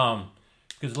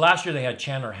 Because last year they had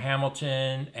Chandler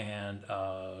Hamilton and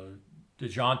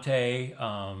DeJounte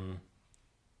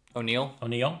O'Neal?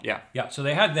 O'Neal. Yeah. Yeah. So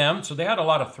they had them. So they had a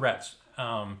lot of threats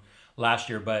last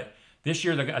year. But this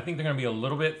year, I think they're going to be a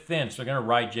little bit thin. So they're going to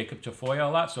ride Jacob Tafoya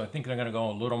a lot. So I think they're going to go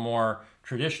a little more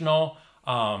traditional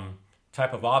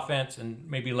type of offense and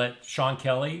maybe let Sean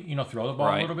Kelly, throw the ball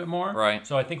a Right. little bit more. Right.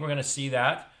 So I think we're going to see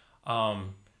that.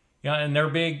 And they're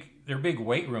big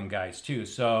weight room guys too.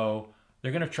 So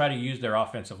they're going to try to use their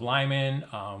offensive linemen.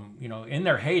 In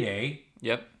their heyday,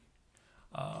 Yep.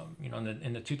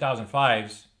 in the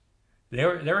 2005s, they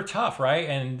were tough,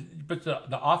 right? But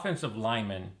the offensive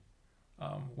linemen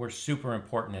were super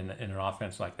important in an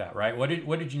offense like that, right? What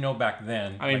did you know back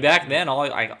then? I mean, back then,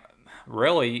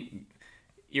 really,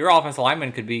 your offensive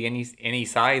lineman could be any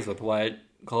size with what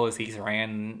Clovis East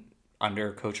ran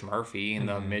under Coach Murphy in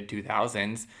the mid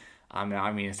 2000s.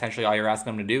 I mean, essentially, all you're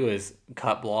asking them to do is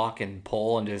cut, block, and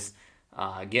pull, and just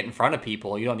get in front of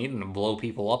people. You don't need them to blow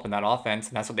people up in that offense,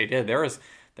 and that's what they did. There was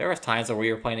times where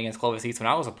we were playing against Clovis East when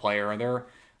I was a player.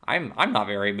 I'm not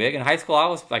very big. In high school, I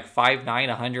was like 5'9",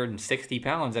 160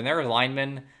 pounds, and there were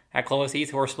linemen at Clovis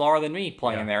East who were smaller than me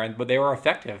playing there, but they were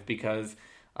effective because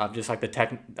of just like the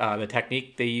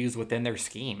technique they use within their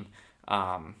scheme.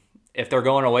 If they're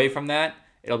going away from that,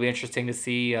 it'll be interesting to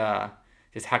see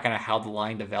just how the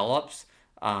line develops,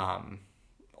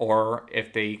 or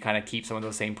if they kind of keep some of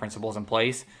those same principles in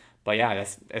place. But yeah,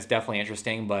 that's definitely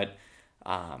interesting. But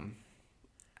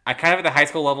I kind of at the high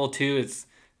school level too.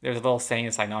 There's a little saying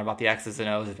it's like not about the X's and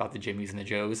O's, it's about the Jimmies and the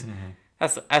Joes. Mm-hmm.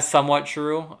 That's somewhat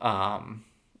true.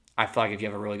 I feel like if you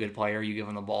have a really good player, you give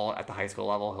him the ball at the high school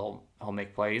level, he'll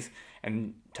make plays.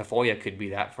 And Tafoya could be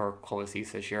that for Clovis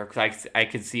East this year, because I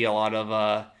could see a lot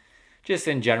of just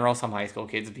in general some high school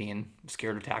kids being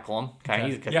scared to tackle him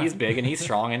because he's big and he's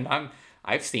strong. And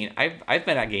I've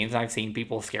been at games and I've seen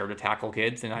people scared to tackle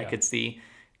kids, and I could see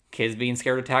kids being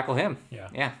scared to tackle him.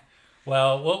 Yeah.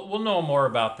 Well, we'll know more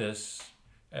about this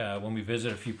when we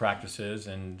visit a few practices,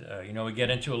 and we get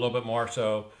into a little bit more.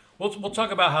 So we'll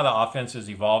talk about how the offense is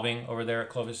evolving over there at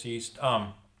Clovis East.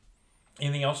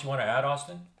 Anything else you want to add,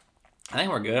 Austin? I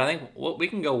think we're good. I think we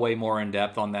can go way more in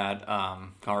depth on that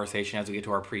conversation as we get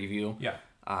to our preview. Yeah.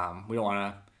 We don't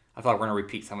want to. I thought we're going to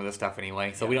repeat some of this stuff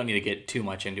anyway, so we don't need to get too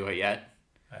much into it yet.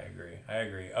 I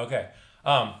agree. Okay.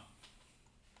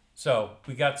 So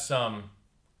we got some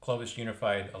Clovis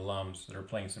Unified alums that are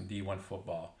playing some D1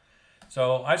 football.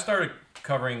 So I started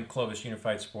covering Clovis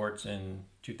Unified sports in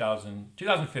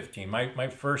 2015. My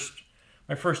first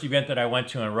event that I went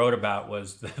to and wrote about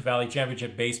was the Valley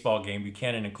Championship baseball game,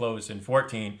 Buchanan and Clovis in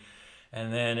 14.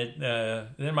 And then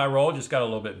then my role just got a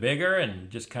little bit bigger and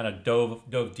just kind of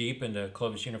dove deep into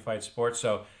Clovis Unified sports.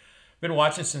 So I've been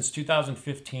watching since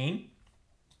 2015.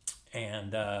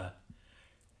 And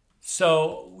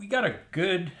so we got a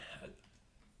good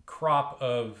crop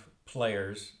of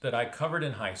players that I covered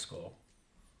in high school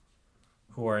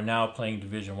who are now playing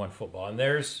Division I football. And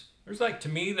there's like, to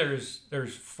me, there's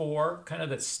four kind of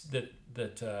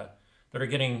that are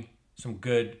getting some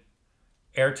good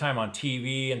airtime on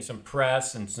TV and some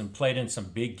press and some played in some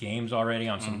big games already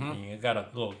on some. You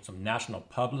got some national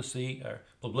publicity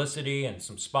and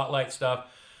some spotlight stuff.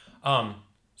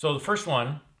 So the first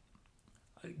one,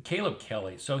 Caleb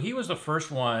Kelly. So he was the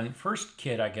first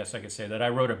kid, I guess I could say, that I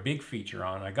wrote a big feature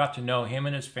on. I got to know him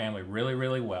and his family really,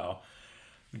 really well.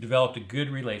 We developed a good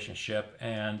relationship,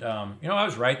 and I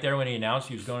was right there when he announced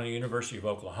he was going to the University of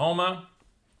Oklahoma,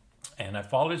 and I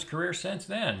followed his career since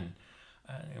then,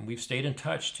 and we've stayed in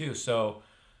touch too. So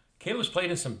Caleb's played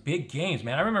in some big games,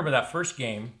 man. I remember that first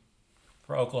game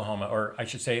for Oklahoma, or I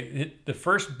should say the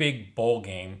first big bowl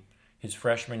game his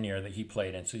freshman year that he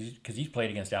played in. So because he's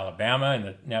played against Alabama in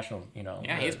the national,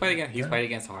 Yeah, he's played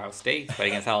against Ohio State. He's played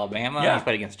against Alabama. Yeah. He's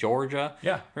played against Georgia.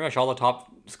 Yeah. Pretty much all the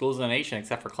top schools in the nation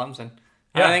except for Clemson.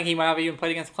 Yeah. I think he might have even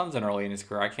played against Clemson early in his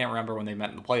career. I can't remember when they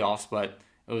met in the playoffs, but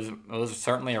it was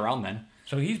certainly around then.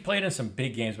 So he's played in some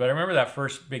big games, but I remember that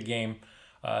first big game.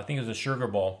 I think it was the Sugar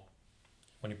Bowl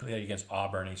when he played against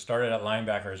Auburn. He started at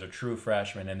linebacker as a true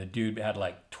freshman, and the dude had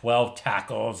like 12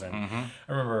 tackles. And I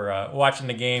remember watching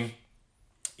the game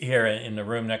here in the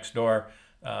room next door,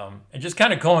 and just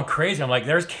kind of going crazy. I'm like,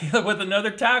 there's Caleb with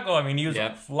another tackle. I mean, he was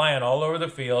flying all over the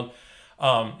field.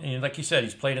 And like you said,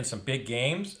 he's played in some big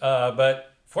games,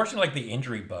 but fortunately, like the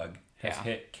injury bug has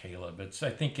hit Caleb. I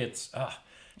think it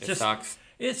sucks.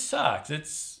 It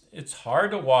sucks. It's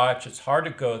hard to watch. It's hard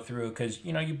to go through because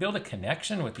you build a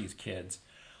connection with these kids,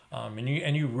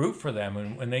 and you root for them.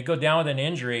 And when they go down with an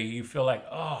injury, you feel like,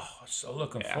 so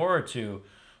looking forward to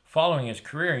following his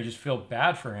career. You just feel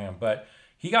bad for him. But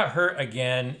he got hurt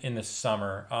again in the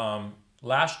summer.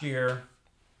 Last year,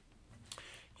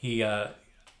 he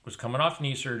was coming off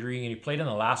knee surgery, and he played in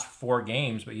the last 4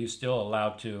 games, but he was still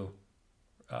allowed to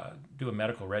do a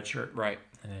medical redshirt. Right.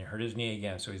 And then he hurt his knee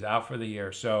again, so he's out for the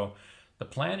year. So the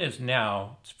plan is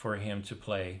now for him to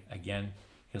play again.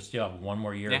 He'll still have 1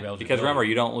 more year of eligibility. Because remember,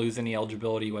 you don't lose any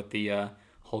eligibility with the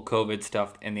whole COVID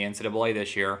stuff in the NCAA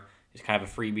this year. It's kind of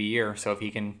a freebie year. So if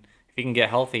he can get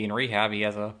healthy and rehab, he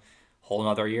has a whole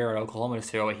another year at Oklahoma to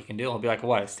see what he can do. He'll be like a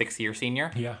 6th-year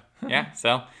senior. Yeah. Yeah.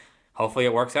 So hopefully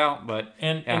it works out. But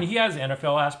and he has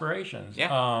NFL aspirations.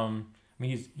 Yeah. I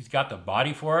mean, he's got the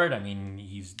body for it. I mean,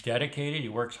 he's dedicated. He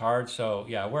works hard. So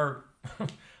yeah, we're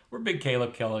big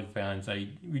Caleb Kelly fans.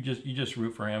 You just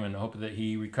root for him and hope that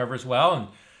he recovers well and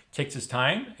takes his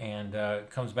time and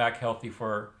comes back healthy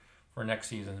for next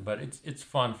season. But it's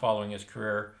fun following his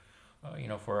career.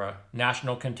 For a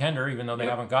national contender, even though they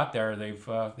haven't got there,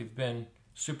 they've been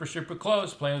super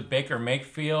close, playing with Baker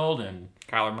Mayfield and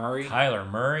Kyler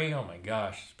Murray. Oh my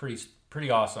gosh, it's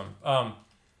pretty awesome.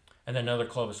 And then another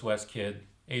Clovis West kid,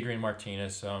 Adrian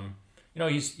Martinez.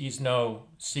 He's no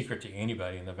secret to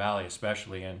anybody in the Valley,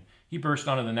 especially, and he burst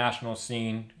onto the national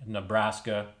scene in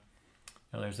Nebraska.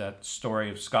 There's that story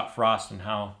of Scott Frost and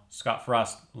how Scott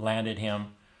Frost landed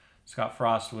him. Scott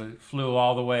Frost flew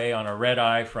all the way on a red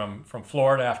eye from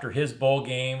Florida after his bowl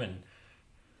game and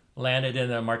landed in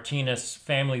the Martinez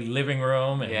family living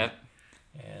room and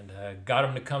got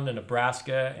him to come to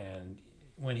Nebraska. And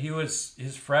when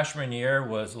his freshman year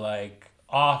was like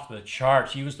off the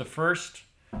charts. He was the first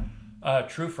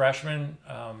true freshman,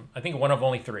 I think one of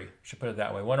only 3, should put it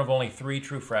that way. One of only 3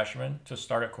 true freshmen to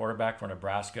start at quarterback for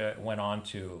Nebraska. Went on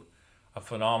to a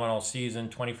phenomenal season,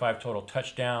 25 total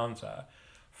touchdowns,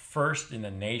 first in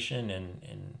the nation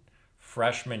in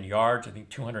freshman yards, I think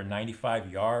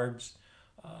 295 yards.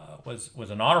 Was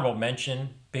an honorable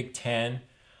mention, Big Ten.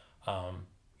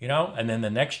 And then the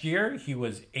next year he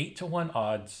was 8-1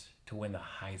 odds to win the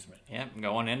Heisman. Yeah,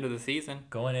 going into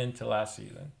last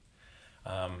season.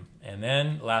 And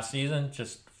then last season,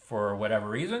 just for whatever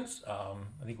reasons,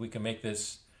 I think we can make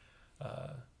this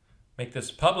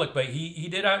public, but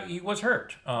he was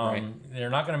hurt. Right. They're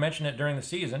not going to mention it during the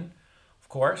season. Of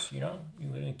course,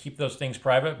 you keep those things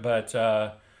private, but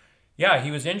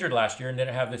he was injured last year and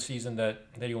didn't have the season that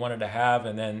he wanted to have.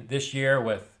 And then this year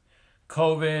with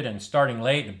COVID and starting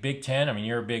late in Big Ten, I mean,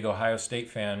 you're a big Ohio State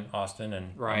fan, Austin,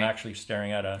 and right. I'm actually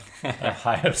staring at a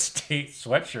Ohio State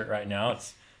sweatshirt right now.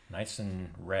 It's nice and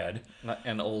red.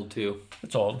 And old, too.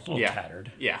 It's old. It's a little tattered.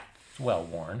 Yeah. It's well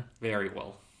worn. Very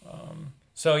well.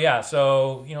 So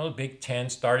the Big Ten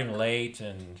starting late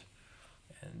and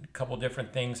a couple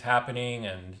different things happening.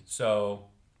 And so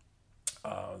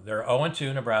they're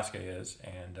 0-2, Nebraska is.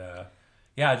 And,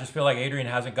 I just feel like Adrian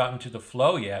hasn't gotten to the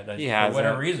flow yet. He hasn't. For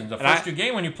whatever reason. The first 2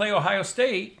 games when you play Ohio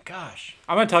State, gosh.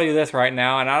 I'm going to tell you this right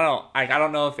now, and I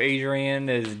don't know if Adrian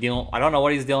is I don't know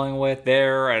what he's dealing with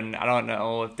there, and I don't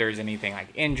know if there's anything like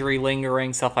injury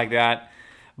lingering, stuff like that.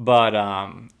 But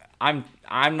I'm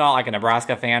not like a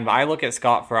Nebraska fan, but I look at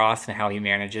Scott Frost and how he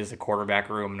manages the quarterback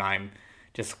room, and I'm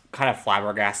just kind of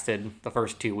flabbergasted the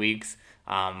first 2 weeks.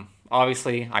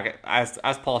 Obviously,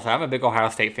 as Paul said, I'm a big Ohio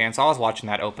State fan, so I was watching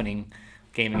that opening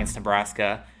game against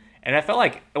Nebraska, and I felt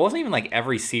like it wasn't even like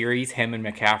every series him and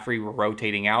McCaffrey were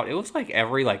rotating out. It was like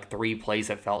every 3 plays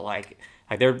it felt like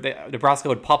Nebraska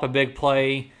would pop a big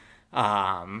play,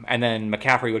 And then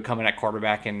McCaffrey would come in at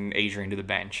quarterback and Adrian to the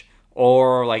bench.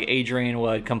 Or like Adrian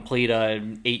would complete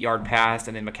an 8-yard pass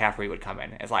and then McCaffrey would come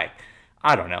in. It's like,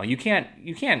 I don't know. You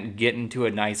can't get into a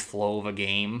nice flow of a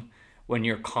game when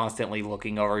you're constantly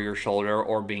looking over your shoulder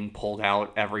or being pulled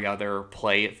out every other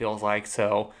play, it feels like.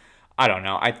 So I don't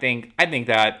know. I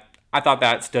thought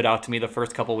that stood out to me the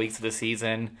first couple weeks of the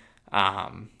season.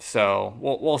 So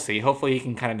we'll see. Hopefully he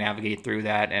can kind of navigate through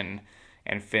that and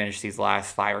finish these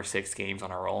last 5 or 6 games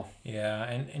on a roll. Yeah,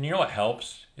 and you know what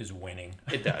helps is winning.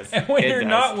 It does. And when you're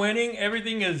not winning,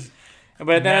 everything is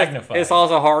but then magnified. it's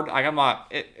also hard.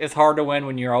 It's hard to win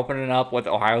when you're opening up with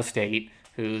Ohio State,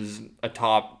 who's a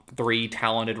top 3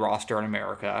 talented roster in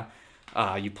America.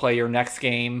 You play your next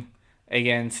game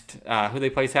against who they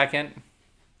play second.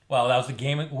 Well, that was the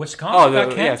game in Wisconsin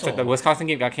got canceled. The Wisconsin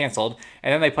game got canceled.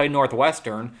 And then they played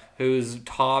Northwestern, who's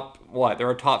they're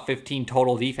a top 15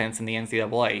 total defense in the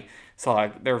NCAA. So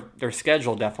like, their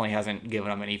schedule definitely hasn't given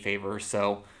them any favors.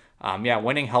 So,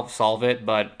 winning helps solve it.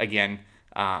 But again,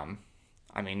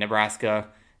 Nebraska,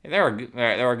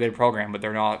 they're a good program, but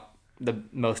they're not the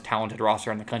most talented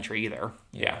roster in the country either.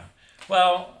 Yeah.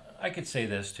 Well, I could say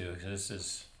this too, because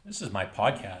this is my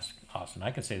podcast, Austin.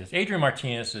 I could say this. Adrian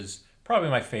Martinez is probably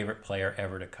my favorite player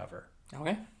ever to cover.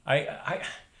 Okay.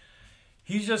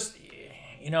 He's just,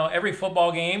 every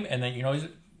football game, and then,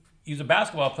 he's a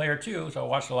basketball player too, so I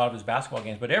watched a lot of his basketball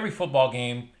games, but every football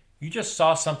game, you just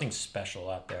saw something special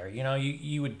out there.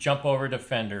 You would jump over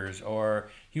defenders, or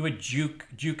he would juke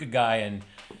a guy and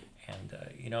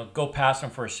go past him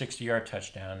for a 60-yard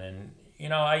touchdown. And,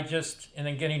 and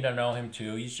then getting to know him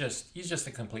too, he's just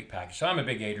a complete package. So I'm a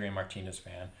big Adrian Martinez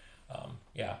fan.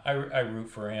 I root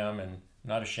for him, and I'm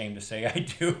not ashamed to say I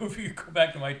do. If you go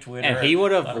back to my Twitter, and he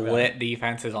would have lit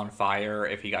defenses on fire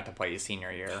if he got to play his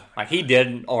senior year. Like he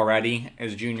did already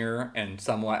as junior and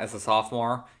somewhat as a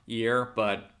sophomore year,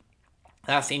 but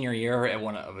that senior year it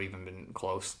wouldn't have even been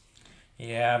close.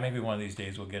 Yeah, maybe one of these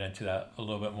days we'll get into that a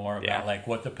little bit more about like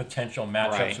what the potential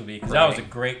matchups would be, because that was a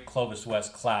great Clovis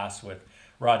West class with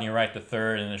Rodney Wright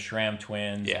III and the Schramm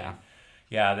twins. Yeah,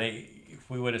 if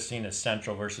we would have seen a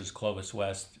Central versus Clovis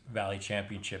West Valley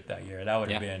championship that year, that would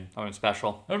have been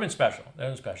special. That would have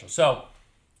been special. So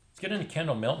let's get into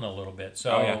Kendall Milton a little bit.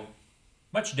 So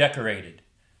much decorated,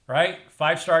 right?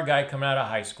 5-star guy coming out of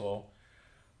high school.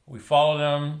 We followed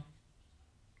him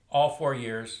all 4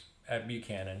 years at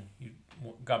Buchanan. He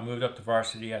got moved up to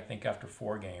varsity, I think, after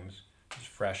 4 games. His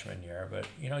freshman year, but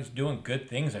he's doing good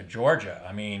things at Georgia.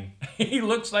 I mean, he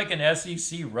looks like an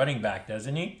SEC running back,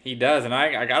 doesn't he? He does, and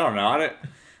I don't know.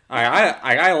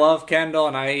 I love Kendall,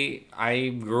 and I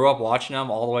grew up watching him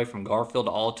all the way from Garfield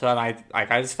to Alta, and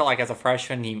I just felt like as a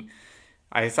freshman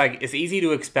it's easy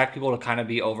to expect people to kind of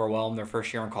be overwhelmed their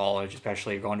first year in college,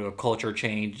 especially going to a culture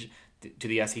change to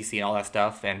the SEC and all that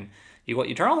stuff, and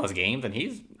you turn on those games, and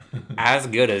he's as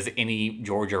good as any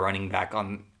Georgia running back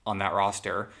on that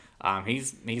roster.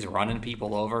 He's running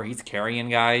people over. He's carrying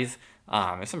guys.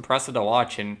 It's impressive to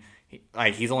watch, and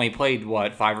he's only played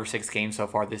 5 or 6 games so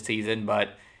far this season,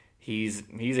 but he's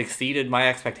exceeded my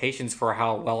expectations for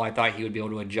how well I thought he would be able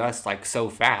to adjust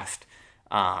so fast.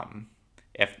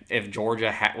 If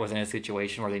Georgia was in a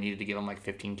situation where they needed to give him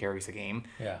 15 carries a game,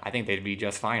 I think they'd be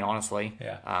just fine, honestly.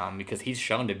 Because he's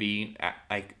shown to be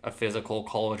a physical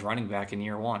college running back in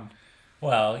year one.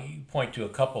 Well, you point to a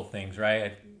couple things,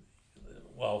 right?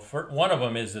 Well, one of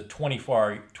them is the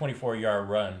 24-yard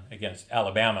run against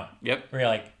Alabama. Yep. Where you're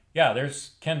like,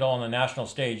 there's Kendall on the national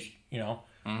stage,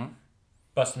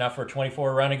 busting out for a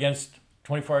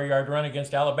 24-yard run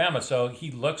against Alabama. So he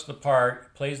looks the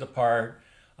part, plays the part.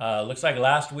 Looks like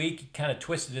last week he kind of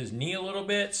twisted his knee a little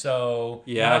bit. So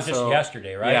just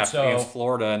yesterday, right? Yeah, against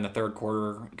Florida in the third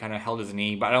quarter, kind of held his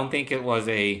knee, but I don't think it was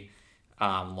a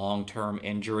long-term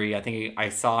injury. I think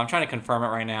I'm trying to confirm it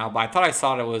right now, but I thought I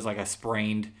saw it was a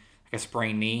sprained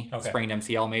knee, sprained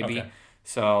MCL maybe. Okay.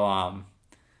 So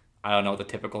I don't know the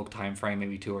typical time frame,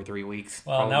 maybe 2 or 3 weeks.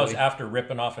 Well, and that was after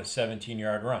ripping off a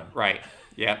 17-yard run. Right.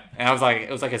 Yeah, and it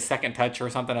was a second touch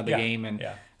or something of the game, and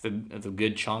it's a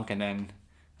good chunk, and then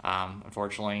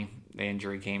unfortunately the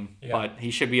injury came. Yeah. But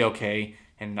he should be okay.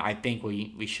 And I think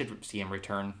we should see him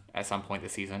return at some point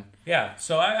this season. Yeah,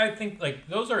 so I think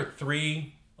those are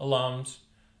 3 alums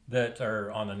that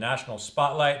are on the national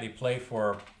spotlight. They play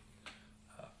for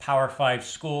Power 5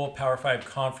 school, Power 5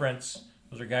 conference.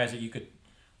 Those are guys that you could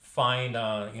find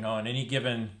on any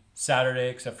given Saturday,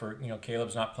 except for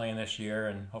Caleb's not playing this year,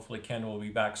 and hopefully Kendall will be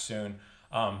back soon.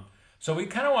 So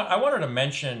I wanted to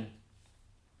mention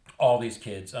all these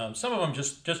kids. Some of them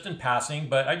just in passing,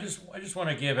 but I just want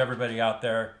to give everybody out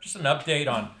there just an update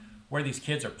on where these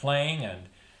kids are playing and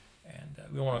And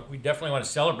we definitely want to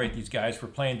celebrate these guys for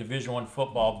playing Division I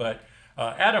football. But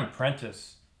Adam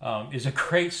Prentice is a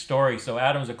great story. So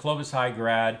Adam's a Clovis High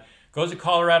grad, goes to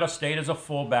Colorado State as a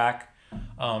fullback,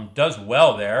 does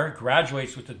well there,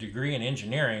 graduates with a degree in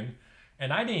engineering.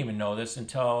 And I didn't even know this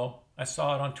until I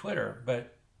saw it on Twitter.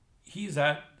 But he's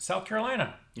at South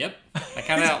Carolina. Yep. I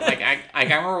kind of I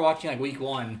remember watching like week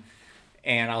 1,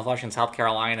 and I was watching South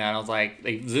Carolina, and I was like,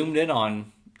 they zoomed in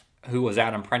on who was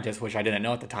Adam Prentice, which I didn't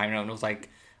know at the time, and it was like,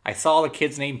 I saw the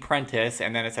kid's name Prentice,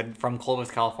 and then it said from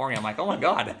Clovis, California. I'm like, oh my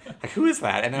god, like who is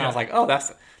that? And then I was like, oh,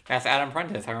 that's Adam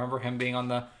Prentice. I remember him being on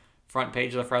the front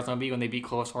page of the Fresno Bee when they beat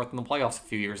Clovis North in the playoffs a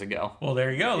few years ago. Well, there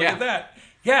you go. Look at that.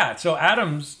 Yeah. So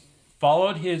Adams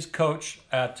followed his coach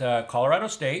at Colorado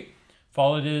State.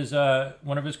 Followed his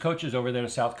one of his coaches over there to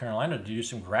South Carolina to do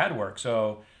some grad work.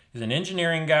 So he's an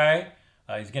engineering guy.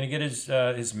 He's going to get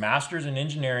his master's in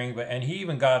engineering, and he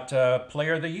even got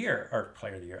player of the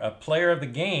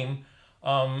game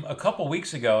a couple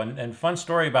weeks ago. And fun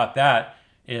story about that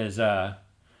is I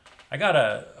got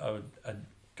a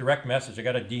direct message. I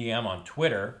got a DM on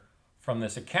Twitter from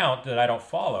this account that I don't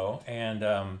follow,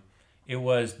 and it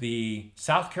was the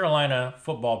South Carolina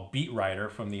football beat writer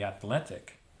from the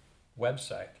Athletic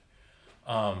website.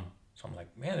 So I'm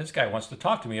like, man, this guy wants to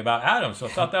talk to me about Adam. So I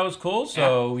thought that was cool.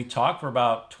 So we talked for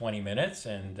about 20 minutes,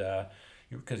 and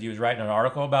because he was writing an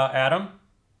article about Adam.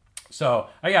 So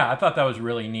I thought that was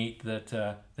really neat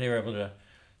that they were able to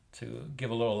give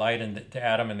a little light to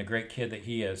Adam and the great kid that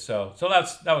he is. So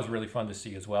that was really fun to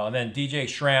see as well. And then DJ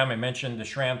Schramm, I mentioned the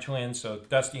Schramm twins. So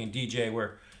Dusty and DJ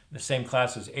were in the same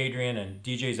class as Adrian, and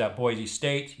DJ's at Boise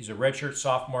State. He's a redshirt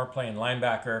sophomore playing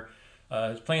linebacker.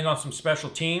 He's playing on some special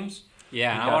teams.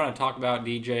 Yeah, I want to talk about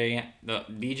DJ. The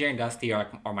DJ and Dusty are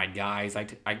my guys. I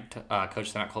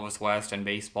coach them at Clovis West in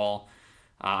baseball.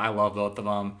 I love both of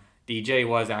them. DJ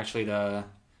was actually the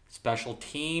special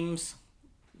teams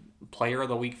player of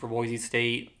the week for Boise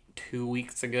State 2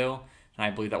 weeks ago, and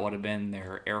I believe that would have been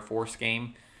their Air Force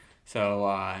game. So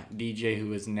DJ,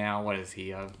 who is now, what is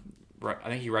he? I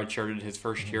think he redshirted his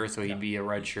first year, so he'd be a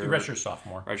redshirt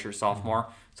sophomore.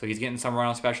 Mm-hmm. So he's getting some run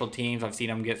on special teams. I've seen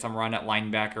him get some run at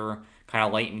linebacker kind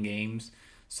of late in games.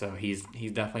 So he's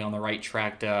definitely on the right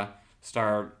track to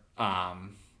start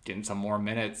getting some more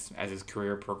minutes as his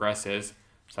career progresses.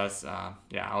 So that's I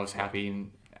was happy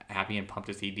and pumped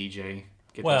to see DJ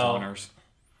get those honors.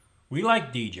 We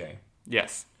like DJ.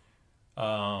 Yes.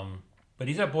 But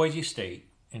he's at Boise State.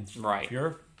 And right. If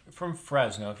you're from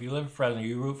Fresno, if you live in Fresno,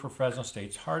 you root for Fresno State.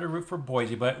 It's hard to root for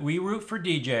Boise, but we root for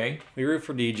DJ. We root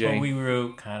for DJ. But we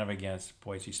root kind of against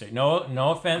Boise State. No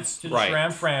offense to the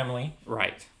Schramm family.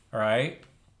 Right. All right.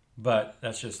 But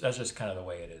that's just kind of the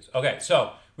way it is. Okay,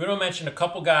 so we're going to mention a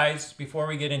couple guys before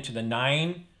we get into the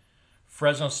 9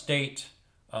 Fresno State,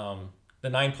 the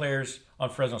 9 players on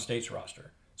Fresno State's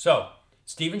roster. So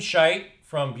Stephen Scheit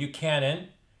from Buchanan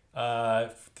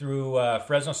through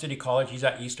Fresno City College. He's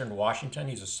at Eastern Washington.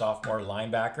 He's a sophomore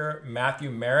linebacker.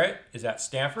 Matthew Merritt is at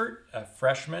Stanford, a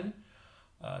freshman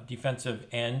defensive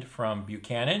end from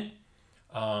Buchanan.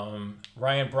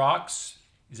 Ryan Brox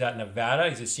is at Nevada.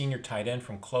 He's a senior tight end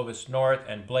from Clovis North.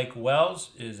 And Blake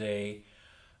Wells is a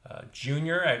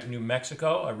junior at New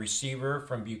Mexico, a receiver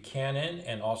from Buchanan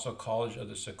and also College of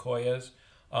the Sequoias.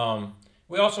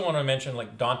 We also want to mention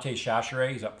like Dante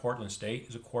Chachere. He's at Portland State.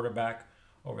 He's a quarterback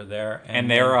over there. And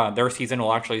their season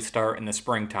will actually start in the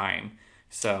springtime.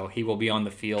 So he will be on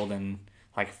the field in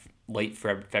like late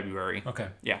February. Okay.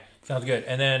 Yeah. Sounds good.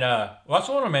 And then we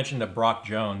also want to mention that Brock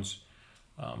Jones,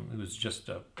 who was just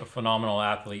a phenomenal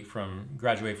athlete,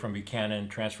 graduated from Buchanan,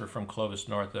 transferred from Clovis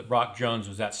North. That Brock Jones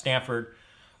was at Stanford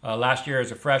last year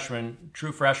as a freshman,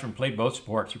 true freshman, played both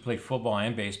sports. He played football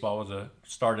and baseball.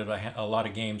 Started a lot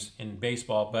of games in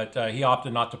baseball, but he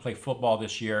opted not to play football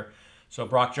this year. So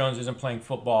Brock Jones isn't playing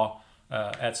football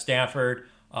at Stanford.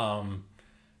 Because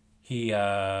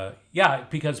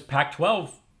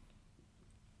Pac-12,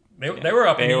 they were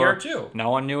up in the air too. No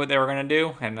one knew what they were going to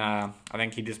do, and I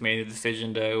think he just made the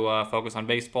decision to focus on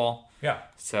baseball. Yeah.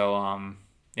 So,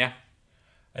 yeah.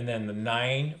 And then the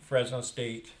 9 Fresno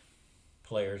State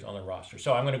players on the roster.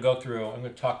 So I'm going to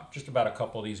talk just about a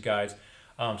couple of these guys.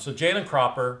 So Jalen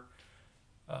Cropper,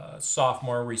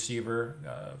 sophomore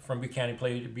receiver from Buchanan,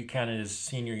 played Buchanan his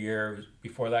senior year.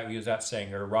 Before that, he was at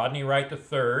Sanger. Rodney Wright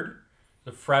III,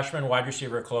 the freshman wide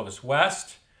receiver at Clovis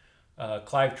West.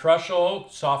 Clive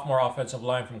Trushell, sophomore offensive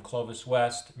line from Clovis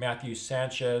West. Matthew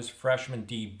Sanchez, freshman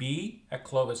DB at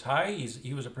Clovis High.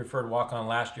 He was a preferred walk-on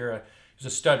last year. He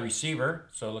was a stud receiver,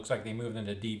 so it looks like they moved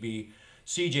into DB.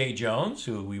 CJ Jones,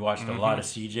 who we watched a lot of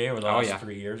CJ over the last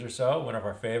 3 years or so, one of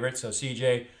our favorites. So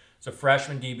CJ is a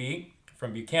freshman DB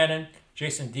from Buchanan.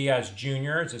 Jason Diaz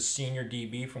Jr. is a senior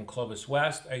DB from Clovis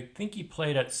West. I think he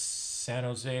played at San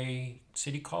Jose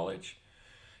City College.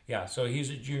 Yeah, so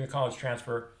he's a junior college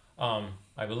transfer,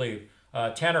 I believe.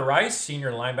 Tanner Rice,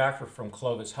 senior linebacker from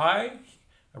Clovis High.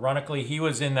 Ironically, he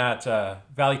was in that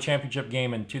Valley Championship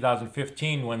game in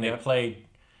 2015 when they played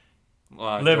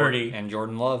Liberty. And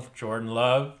Jordan Love.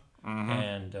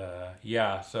 And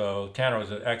so Tanner was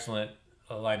an excellent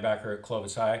linebacker at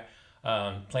Clovis High,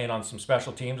 playing on some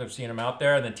special teams. I've seen him out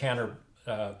there. And then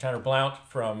Tanner Blount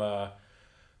from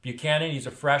Buchanan. He's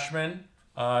a freshman.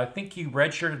 I think he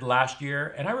redshirted last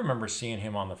year, and I remember seeing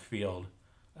him on the field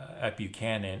at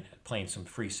Buchanan playing some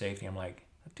free safety. I'm like,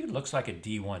 that dude looks like a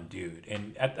D1 dude.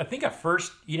 And I think at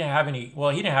first he didn't have any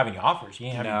offers. He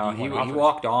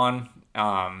walked on.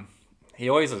 He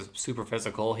always was super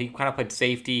physical. He kind of played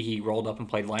safety. He rolled up and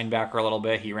played linebacker a little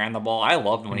bit. He ran the ball. I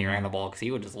loved when he ran the ball because he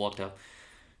would just look to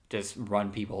just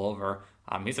run people over.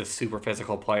 He's a super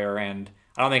physical player, and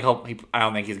I don't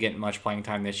think he's getting much playing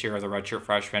time this year as a redshirt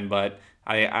freshman. But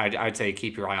I'd say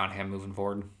keep your eye on him moving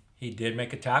forward. He did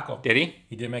make a tackle. Did he?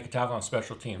 He did make a tackle on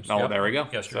special teams. Oh, There we go.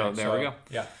 Yesterday. There we go.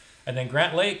 Yeah. And then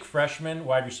Grant Lake, freshman,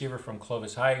 wide receiver from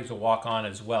Clovis High. He's a walk-on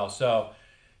as well. So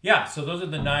those are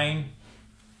the nine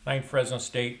Fresno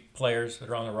State players that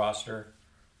are on the roster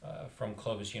from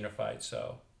Clovis Unified.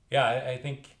 So, I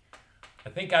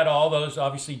think out of all those,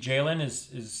 obviously Jalen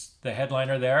is the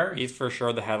headliner there. He's for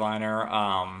sure the headliner.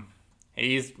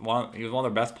 He was one of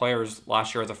their best players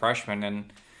last year as a freshman,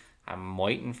 and I'm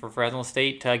waiting for Fresno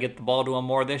State to get the ball to him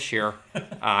more this year.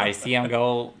 I see him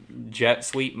go jet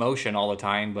sweep motion all the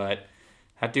time, but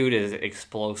that dude is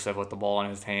explosive with the ball in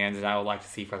his hands, and I would like to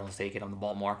see Fresno State get him the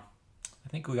ball more. I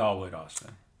think we all would,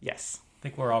 Austin. Yes. I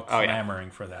think we're all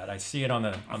clamoring for that. I see it on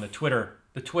the Twitter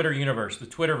universe, the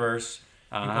Twitterverse.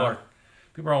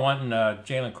 People are wanting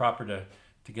Jalen Cropper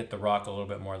to get the rock a little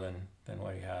bit more than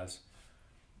what he has.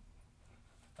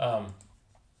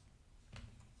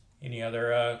 Any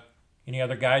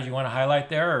other guys you want to highlight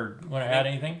there, or want to add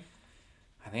anything?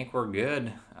 I think we're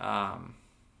good. I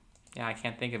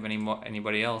can't think of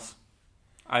anybody else.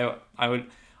 I've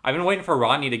been waiting for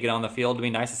Rodney to get on the field. It'd be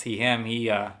nice to see him.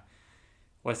 He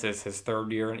what's this? His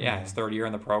third year? Yeah, his third year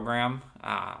in the program.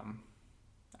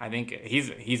 I think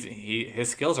his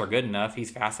skills are good enough.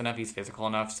 He's fast enough. He's physical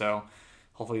enough. So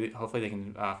hopefully they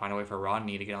can find a way for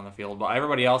Rodney to get on the field. But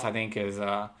everybody else, I think, is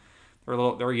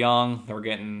they're young.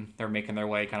 They're making their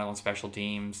way kind of on special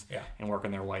teams and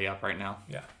working their way up right now.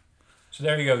 Yeah. So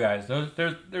there you go, guys.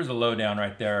 There's a lowdown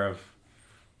right there of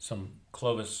some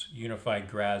Clovis Unified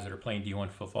grads that are playing D1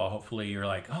 football. Hopefully you're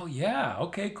like, oh yeah,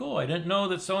 okay, cool. I didn't know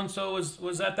that so-and-so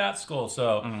was at that school.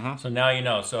 So so now you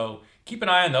know. So keep an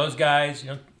eye on those guys.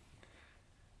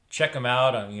 Check them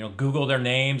out. Google their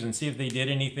names and see if they did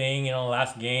anything,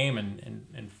 last game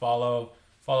and follow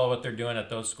what they're doing at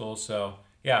those schools. So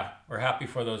yeah, we're happy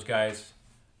for those guys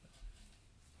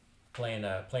playing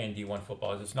D1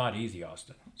 football. It's not easy,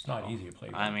 Austin. It's not easy to play.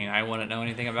 I mean, I wouldn't know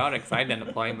anything about it because I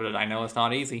didn't play, but I know it's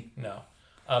not easy. No.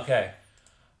 Okay.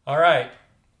 All right.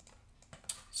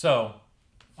 So,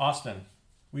 Austin,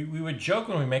 we would joke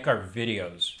when we make our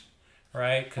videos,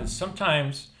 right? Because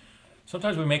sometimes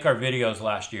we make our videos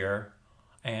last year,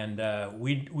 and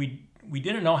we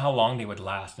didn't know how long they would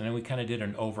last, and then we kind of did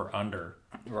an over/under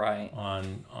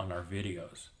on our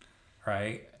videos,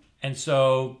 right? And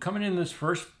so coming in this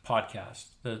first podcast,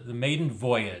 the maiden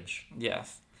voyage.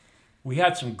 Yes. We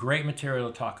had some great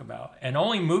material to talk about. And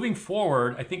only moving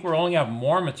forward, I think we'll only have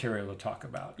more material to talk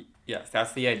about. Yes,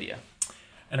 that's the idea.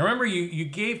 And I remember you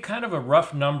gave kind of a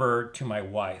rough number to my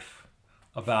wife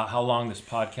about how long this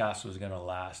podcast was going to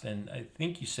last. And I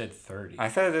think you said 30. I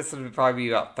said this would probably be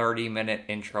about 30-minute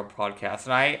intro podcast.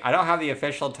 And I don't have the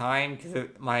official time because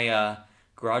my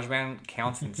GarageBand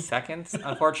counts in seconds,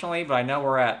 unfortunately. But I know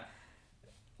we're at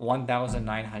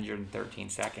 1,913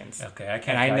 seconds. Okay, I can't.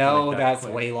 And I know that's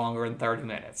quick. way longer than 30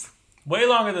 minutes. Way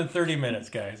longer than 30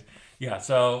 minutes, guys. Yeah.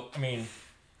 So I mean,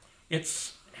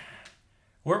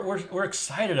 we're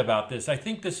excited about this. I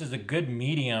think this is a good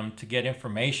medium to get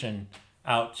information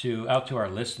out to our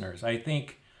listeners. I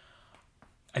think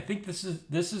this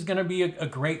is going to be a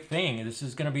great thing. This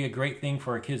is going to be a great thing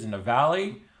for our kids in the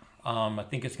Valley. I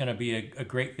think it's going to be a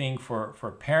great thing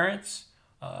for parents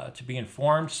to be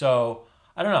informed. So.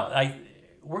 I don't know.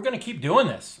 We're going to keep doing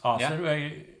this, Austin.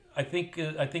 Yeah. I think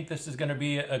this is going to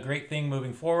be a great thing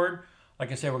moving forward.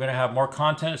 Like I said, we're going to have more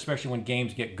content, especially when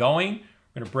games get going.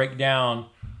 We're going to break down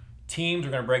teams.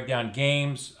 We're going to break down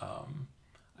games.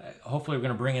 Hopefully, we're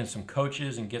going to bring in some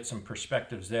coaches and get some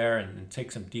perspectives there and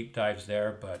take some deep dives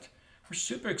there. But we're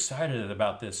super excited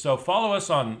about this. So follow us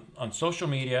on social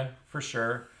media for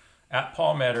sure at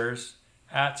Paul Metters,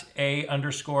 at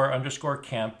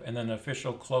 @A__Kemp, and then the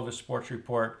official Clovis Sports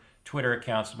Report Twitter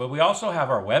accounts. But we also have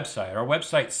our website. Our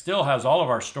website still has all of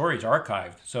our stories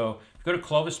archived. So go to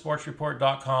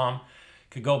clovissportsreport.com. You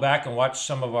could go back and watch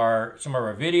some of our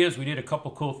videos. We did a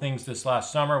couple cool things this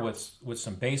last summer with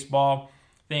some baseball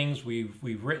things.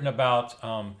 We've written about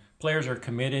players are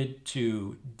committed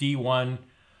to D1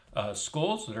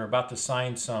 schools that are about to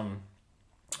sign some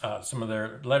of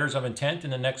their letters of intent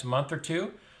in the next month or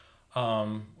two,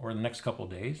 or the next couple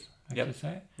of days, I should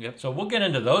say. Yep. So we'll get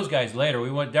into those guys later.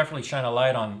 We want to definitely shine a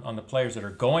light on the players that are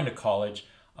going to college.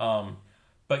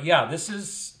 But yeah, this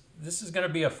is going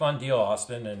to be a fun deal,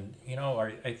 Austin. And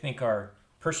I think our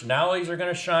personalities are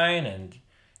going to shine, and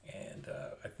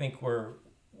I think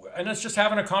and it's just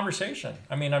having a conversation.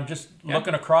 I mean, I'm just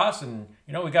looking across, and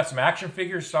we got some action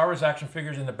figures, Star Wars action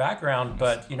figures in the background.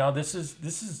 But this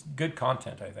is good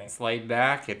content, I think. It's laid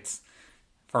back. It's,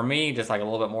 for me, just like a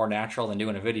little bit more natural than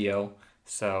doing a video.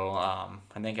 So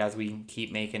I think as we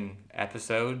keep making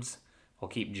episodes, we'll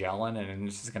keep gelling, and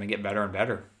it's just going to get better and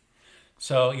better.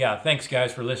 So yeah, thanks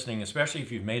guys for listening, especially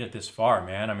if you've made it this far,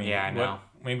 man. I mean, I know.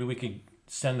 Maybe we could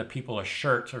send the people a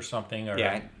shirt or something.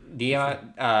 Or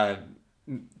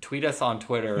tweet us on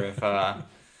Twitter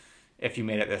if you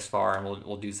made it this far, and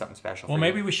we'll do something special. Well,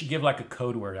 maybe we should give like a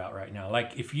code word out right now.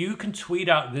 Like if you can tweet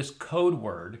out this code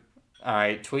word. All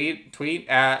right, tweet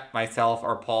at myself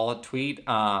or Paul. Tweet. You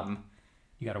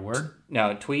got a word?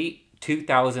 No, tweet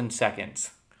 2,000 seconds.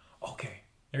 Okay.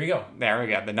 There you go. There we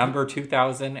go. The number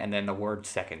 2,000 and then the word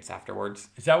seconds afterwards.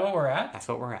 Is that what we're at? That's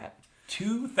what we're at.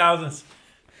 2,000.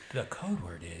 The code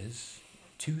word is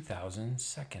 2,000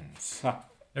 seconds.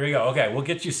 There you go. Okay, we'll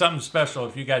get you something special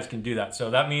if you guys can do that.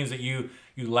 So that means that you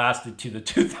lasted to the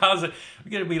 2,000.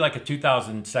 We're going to be like a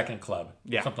 2,000 second club.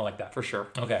 Yeah. Something like that. For sure.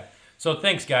 Okay. So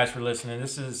thanks guys for listening.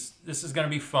 This is going to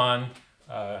be fun.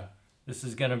 This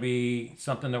is going to be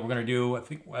something that we're going to do, I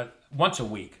think, once a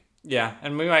week. Yeah,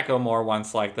 and we might go more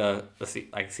once like the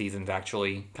seasons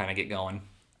actually kind of get going.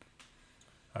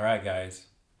 All right, guys.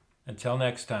 Until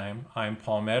next time, I'm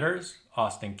Paul Metters,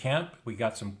 Austin Kemp. We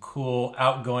got some cool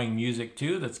outgoing music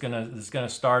too that's gonna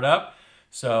start up.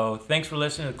 So thanks for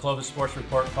listening to the Clovis Sports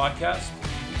Report podcast.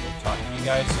 We'll talk to you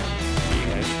guys soon.